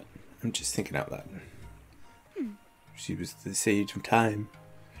no mind. I'm just thinking out loud. She was the Sage of Time.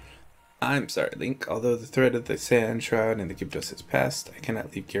 I'm sorry, Link. Although the threat of the Sandshroud and the Gibdos has passed, I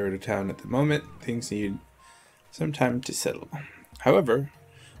cannot leave Gerudo Town at the moment. Things need some time to settle. However,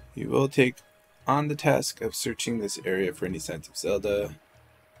 we will take on the task of searching this area for any signs of Zelda.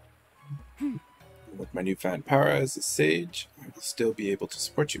 With my newfound power as a sage, I will still be able to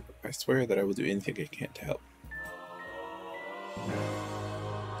support you. I swear that I will do anything I can to help.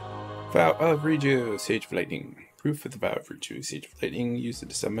 Vow of Riju, Sage of Lightning. Proof of the Vow of Riju, Sage of Lightning. Use it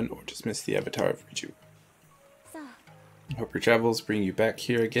to summon or dismiss the Avatar of Riju. Hope your travels bring you back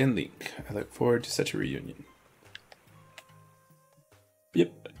here again, Link. I look forward to such a reunion.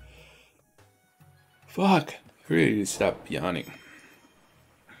 Yep. Fuck. I really need to stop yawning.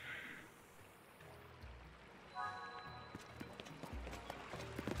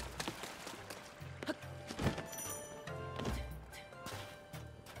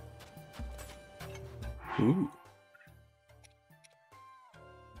 Ooh.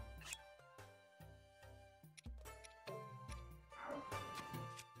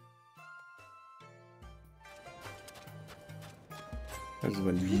 I was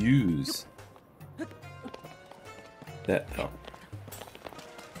going to use that though.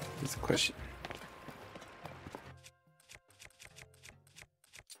 That's a question.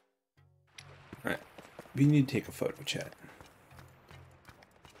 Alright. We need to take a photo, chat.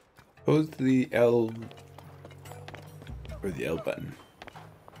 Pose the L or the L button.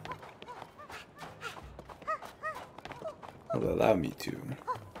 Will allow me to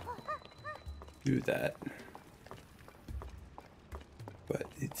do that. But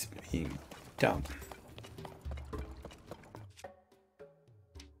it's being dumb.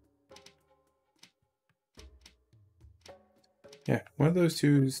 Yeah, one of those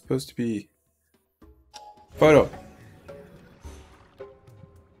two is supposed to be photo.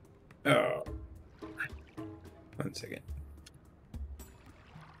 Oh. 1 second.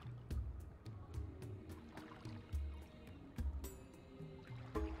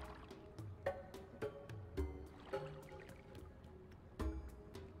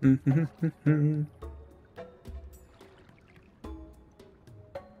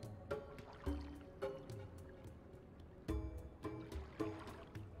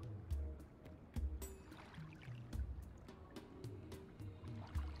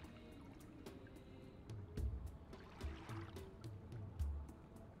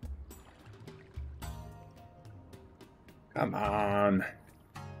 Come on.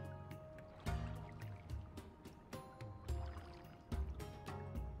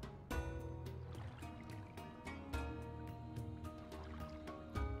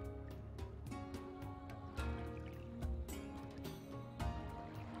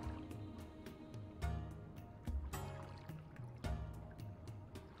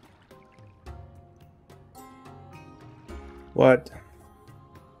 What?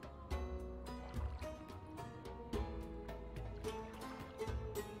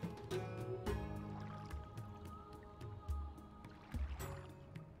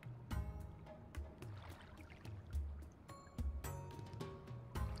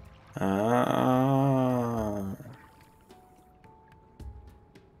 Ah.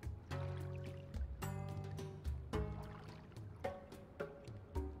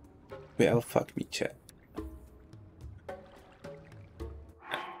 Well, fuck me, chat.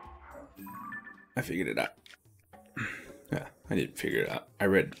 I figured it out. Yeah, I didn't figure it out. I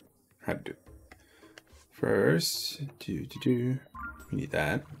read how to do it. First, we need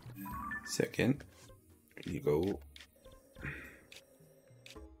that. Second, we need to go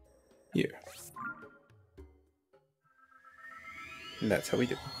here. And that's how we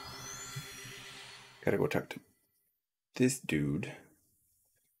do it. Gotta go talk to this dude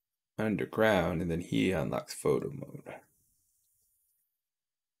underground, and then he unlocks photo mode.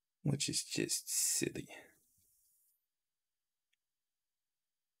 Which is just silly.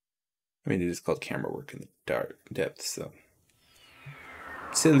 I mean, it is called camera work in the dark depths, so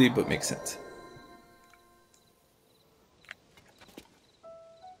silly, but makes sense.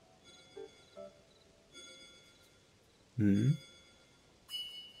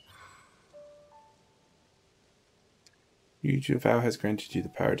 Yuju Vow has granted you the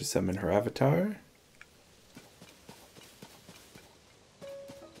power to summon her avatar.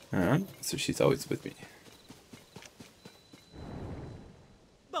 So she's always with me.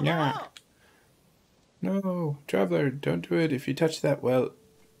 Yeah. No, traveler, don't do it. If you touch that, well...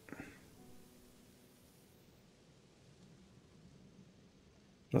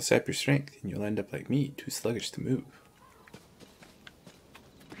 it'll sap your strength, and you'll end up like me, too sluggish to move.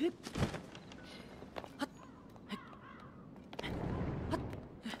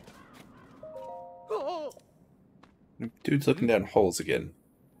 Dude's looking down holes again.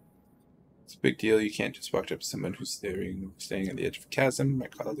 It's a big deal. You can't just walk up to someone who's staying on the edge of a chasm. My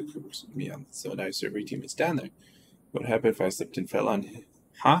colleague who works with me on the Zelda survey team is down there. What happened if I slipped and fell on him?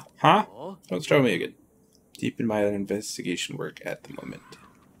 Huh? Don't start me again. Deep in my investigation work at the moment.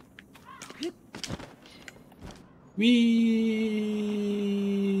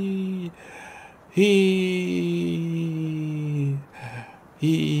 Wee!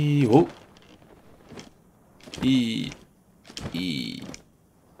 Oh! E.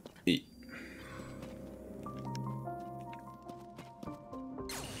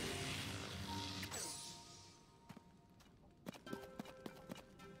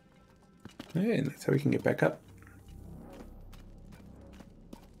 Hey, and that's how we can get back up.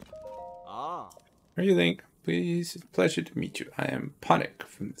 How are you, Link? Please, it's a pleasure to meet you. I am Ponic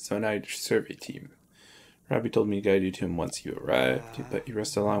from the Zonai survey team. Robbie told me to guide you to him once you arrived, but you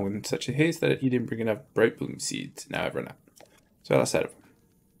rushed along with such a haste that he didn't bring enough bright bloom seeds. Now I've run out. So I lost sight of him.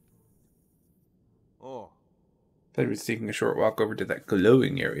 Thought he was taking a short walk over to that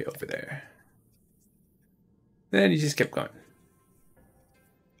glowing area over there. Then he just kept going.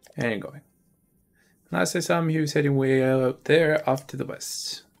 And going. Last I saw him, he was heading way out there, off to the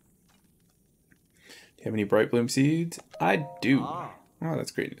west. Do you have any bright bloom seeds? I do. Oh,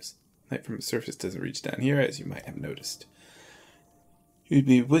 that's great news. Light from the surface doesn't reach down here, as you might have noticed. You'd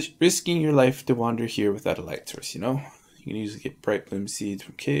be risking your life to wander here without a light source, you know? You can usually get bright bloom seeds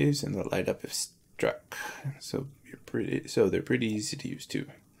from caves, and they'll light up if struck. So they're pretty easy to use too.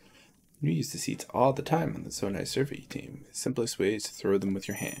 You use the seeds all the time on the Zonai survey team. The simplest way is to throw them with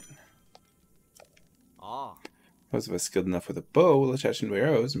your hand. Those of us skilled enough with a bow will attach them to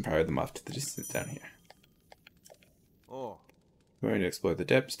arrows and fire them off to the distance down here. If you're going to explore the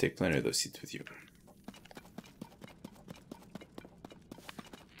depths, take plenty of those seeds with you.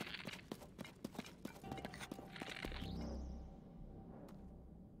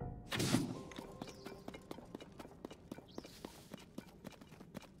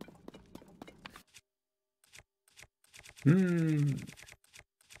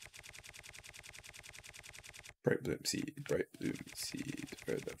 Bright bloom seed, bright bloom seed.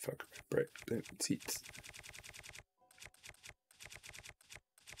 Where the fuck are my bright bloom seeds?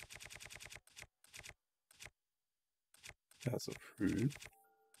 Basil fruit.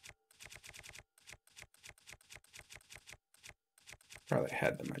 Probably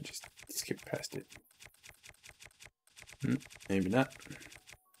had them, I just skipped past it. Maybe not.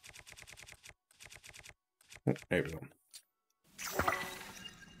 Oh, there we go.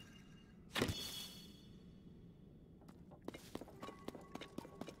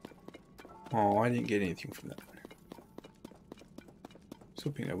 Oh, I didn't get anything from that. I was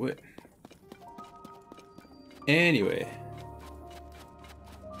hoping I would. Anyway.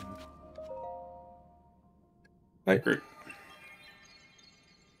 I agree.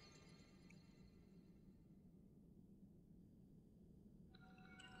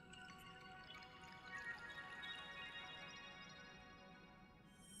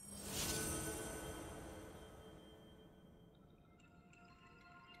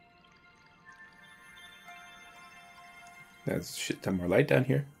 There's a shit ton more light down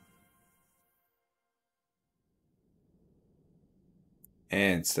here.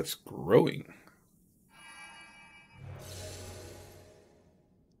 And stuff's growing.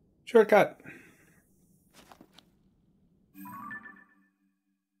 Shortcut.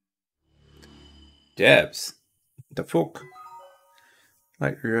 Debs. The folk.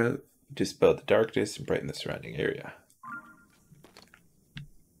 Light dispel the darkness and brighten the surrounding area.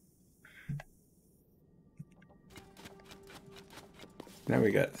 Now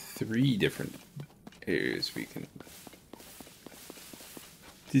we got 3 different areas we can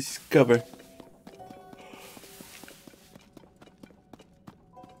discover.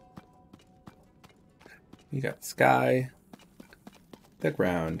 You got the sky, the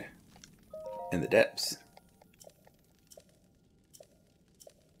ground, and the depths.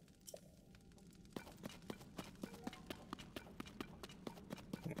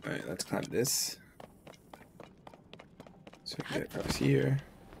 Alright, let's climb this. So we can get across here.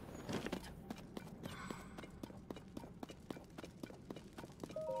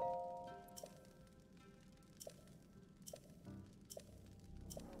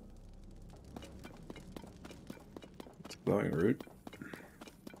 It's a glowing root.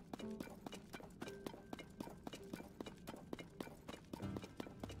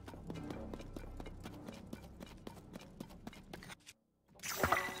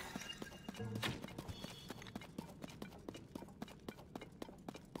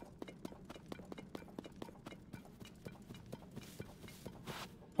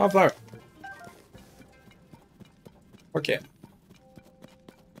 Oh, flower. Okay.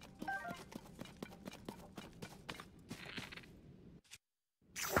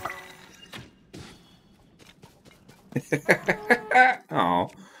 Oh,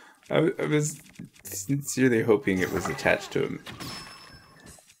 I was sincerely hoping it was attached to him.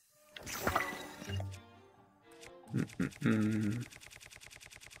 Ooh.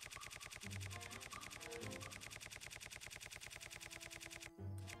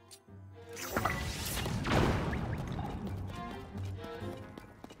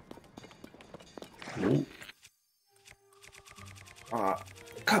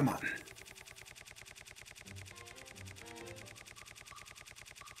 Come on.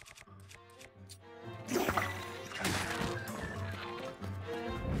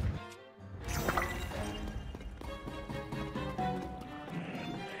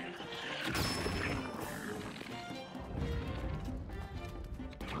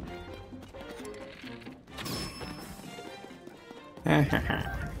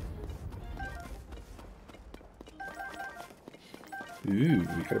 Ooh,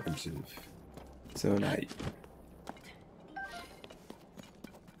 we got a bunch of zonite.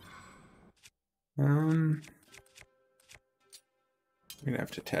 We're gonna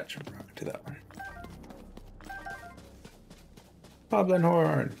have to attach a rock to that one. Boblin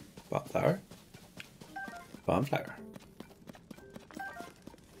horn, bonflower, bonflower,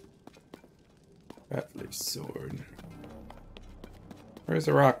 rattler's sword. Where's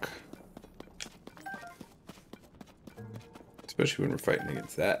the rock? Especially when we're fighting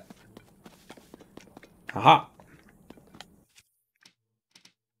against that. Aha!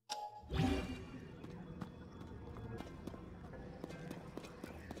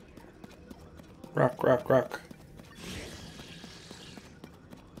 Rock, rock, rock.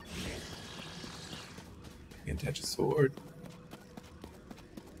 You can attach a sword.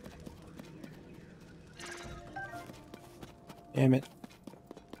 Damn it.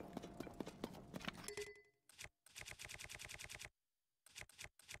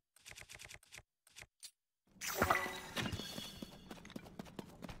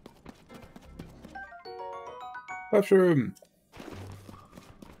 Mushroom.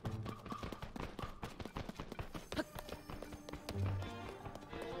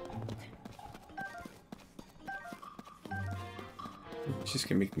 You're just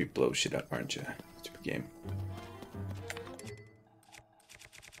gonna make me blow shit up, aren't you? Stupid game.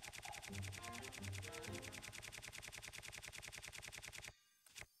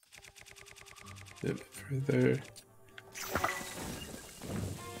 A bit further.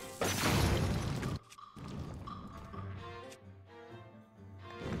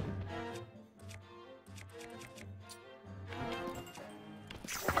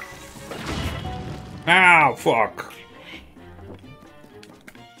 Ow, fuck.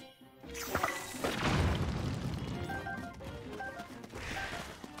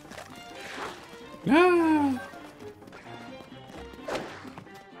 Ah.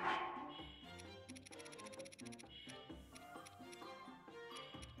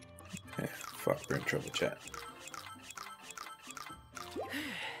 Okay, fuck, we're in trouble, chat.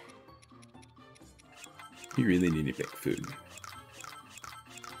 You really need to make food.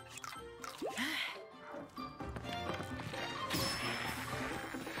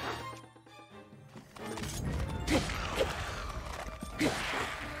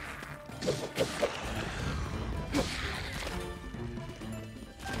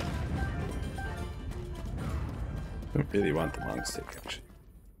 Don't really want the long stick, actually.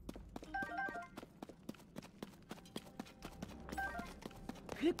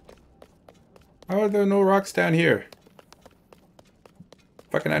 How are there no rocks down here?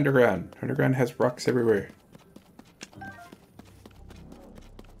 Fucking underground. Underground has rocks everywhere.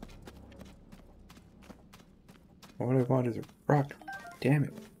 All I want is a rock. Damn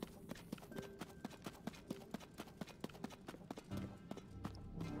it.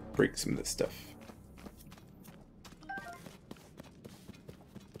 Break some of this stuff.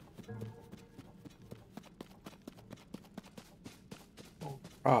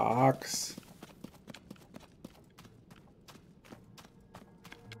 Rocks.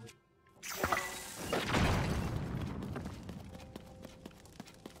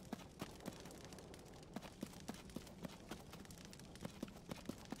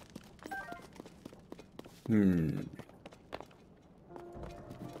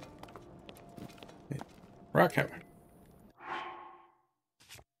 Rock hammer.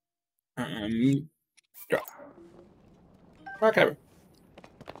 Drop. Rock hammer.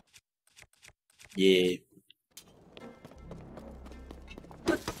 Yeah.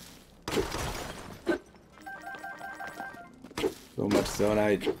 So much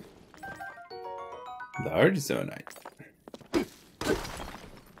zonite. Large zonite.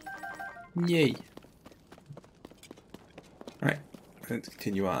 Yay. Alright, let's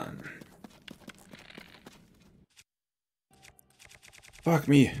continue on. Fuck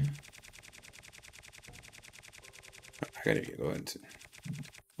me. I gotta go into.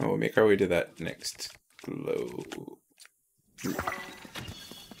 Oh, we'll make our way to that next glow.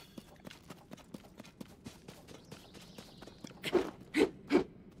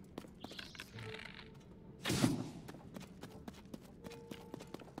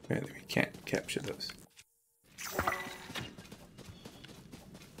 Apparently we can't capture those.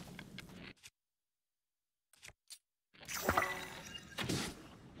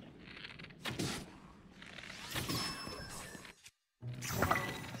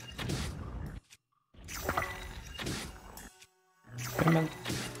 Come on.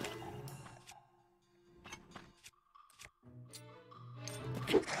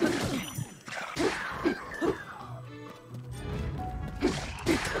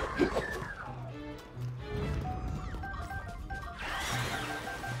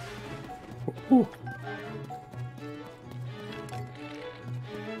 Ooh.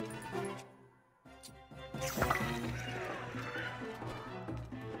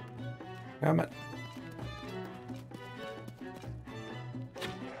 Come on.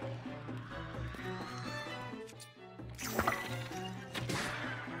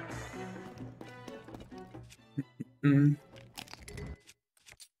 Mm.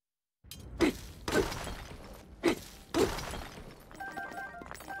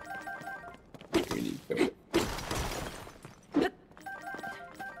 We need to go.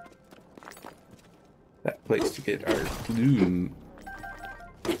 That place to get our gloom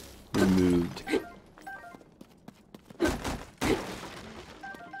removed.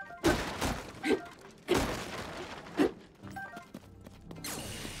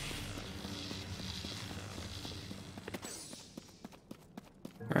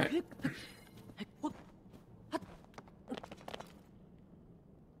 Alright.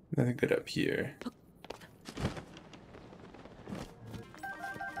 Nothing good up here.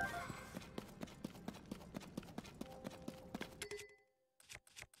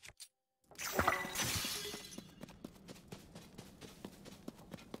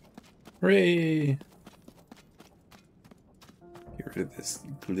 Hooray! Get rid of this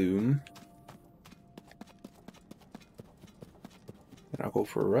gloom. And I'll go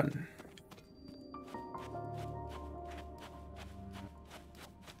for a run.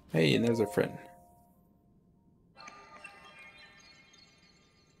 Hey, and there's our friend.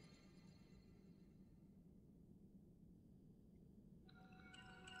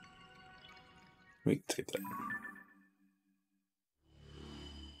 We can take that.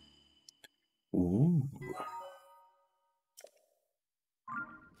 Ooh.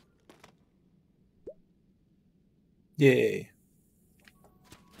 Yay.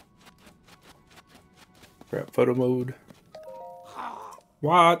 Grab photo mode.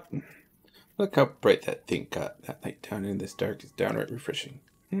 What? Look how bright that thing got. That light down in this dark is downright refreshing.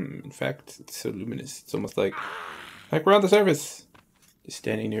 In fact, it's so luminous. It's almost like we're on the surface. Just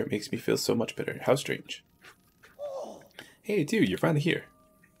standing near it makes me feel so much better. How strange. Hey, dude, you're finally here.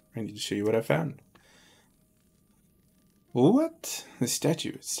 I need to show you what I found. What? The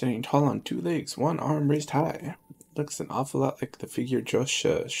statue is standing tall on two legs, one arm raised high. Looks an awful lot like the figure Josh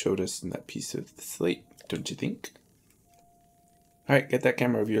showed us in that piece of the slate, don't you think? Alright, get that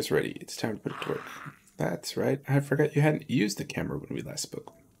camera of yours ready. It's time to put it to work. That's right, I forgot you hadn't used the camera when we last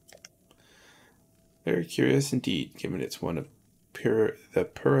spoke. Very curious indeed, given it's one of the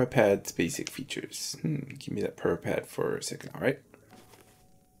Purapad's basic features. Give me that Purapad for a second, alright?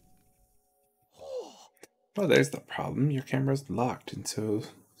 Well, there's the problem. Your camera's locked, and so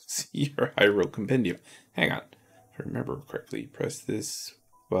see your Hyrule Compendium. Hang on. If I remember correctly, press this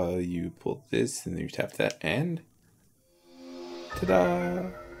while you pull this, and then you tap that, and...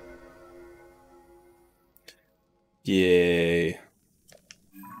 ta-da! Yay.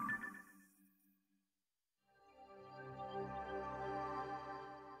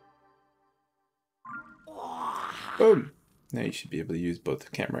 Boom! Now you should be able to use both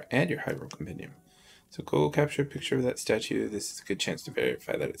the camera and your Hyrule Compendium. So go capture a picture of that statue. This is a good chance to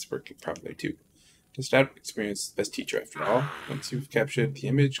verify that it's working properly too. Just out of experience, the best teacher after all. Once you've captured the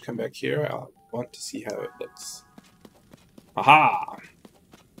image, come back here. I'll want to see how it looks. Aha!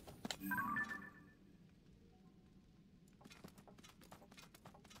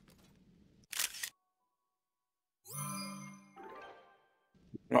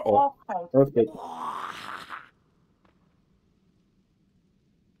 Uh-oh. Okay.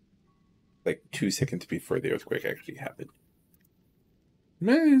 Like 2 seconds before the earthquake actually happened.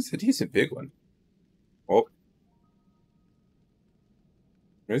 It's a decent big one. Oh.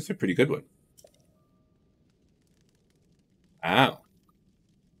 It's a pretty good one. Wow.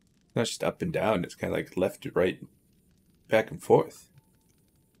 It's not just up and down, it's kind of like left to right, back and forth.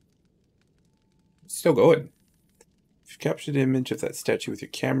 It's still going. If you captured the image of that statue with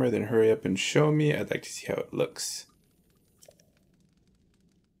your camera, then hurry up and show me. I'd like to see how it looks.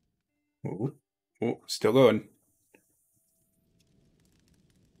 Oh, still going.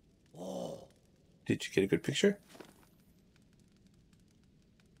 Did you get a good picture?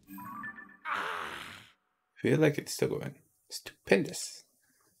 Feel like it's still going. Stupendous.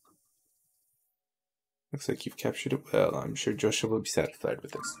 Looks like you've captured it well. I'm sure Joshua will be satisfied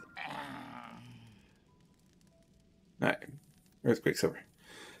with this. Alright. Earthquake's over.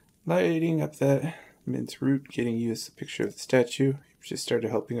 Lighting up that immense root, getting you a picture of the statue. You've just started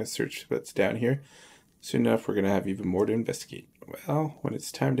helping us search what's down here. Soon enough, we're going to have even more to investigate. Well, when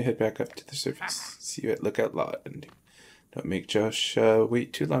it's time to head back up to the surface, see you at Lookout Lot, and don't make Josh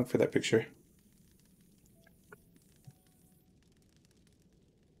wait too long for that picture.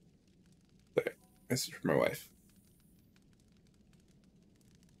 There, this is from my wife.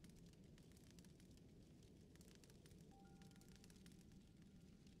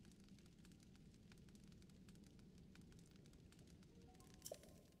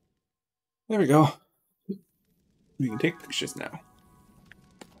 There we go. We can take pictures now.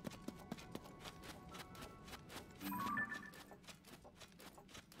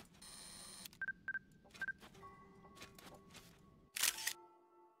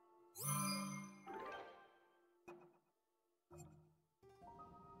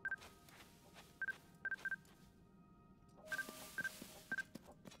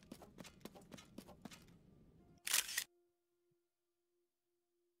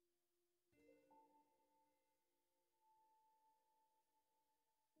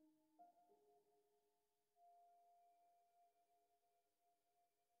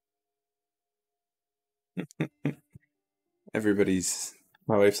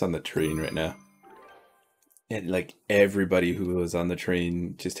 My wife's on the train right now. And like everybody who was on the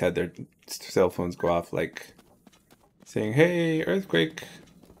train just had their cell phones go off, like saying, "Hey, earthquake,"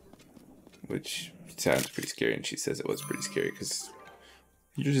 which sounds pretty scary. And she says it was pretty scary because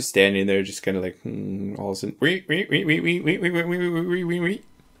you're just standing there, just kind of like, all of a sudden,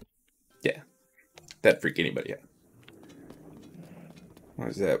 yeah, that'd freak anybody out. What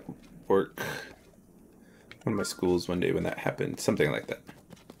was that? Work. One of my schools one day when that happened, something like that.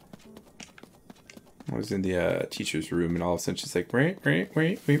 I was in the teacher's room and all of a sudden she's like, like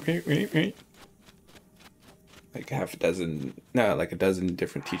a dozen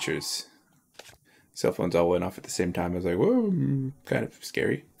different teachers. Cell phones all went off at the same time. I was like, whoa, kind of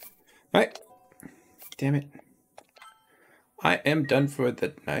scary. Alright. Damn it. I am done for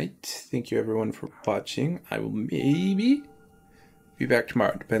the night. Thank you everyone for watching. I will maybe be back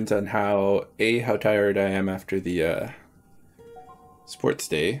tomorrow. Depends on how tired I am after the sports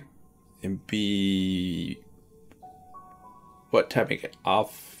day, and B, what time I get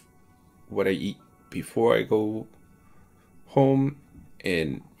off, what I eat before I go home,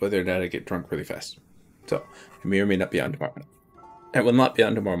 and whether or not I get drunk really fast. So it may or may not be on tomorrow. It will not be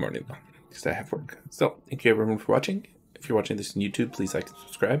on tomorrow morning though, because I have work. So thank you everyone for watching. If you're watching this on YouTube, please like and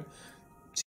subscribe.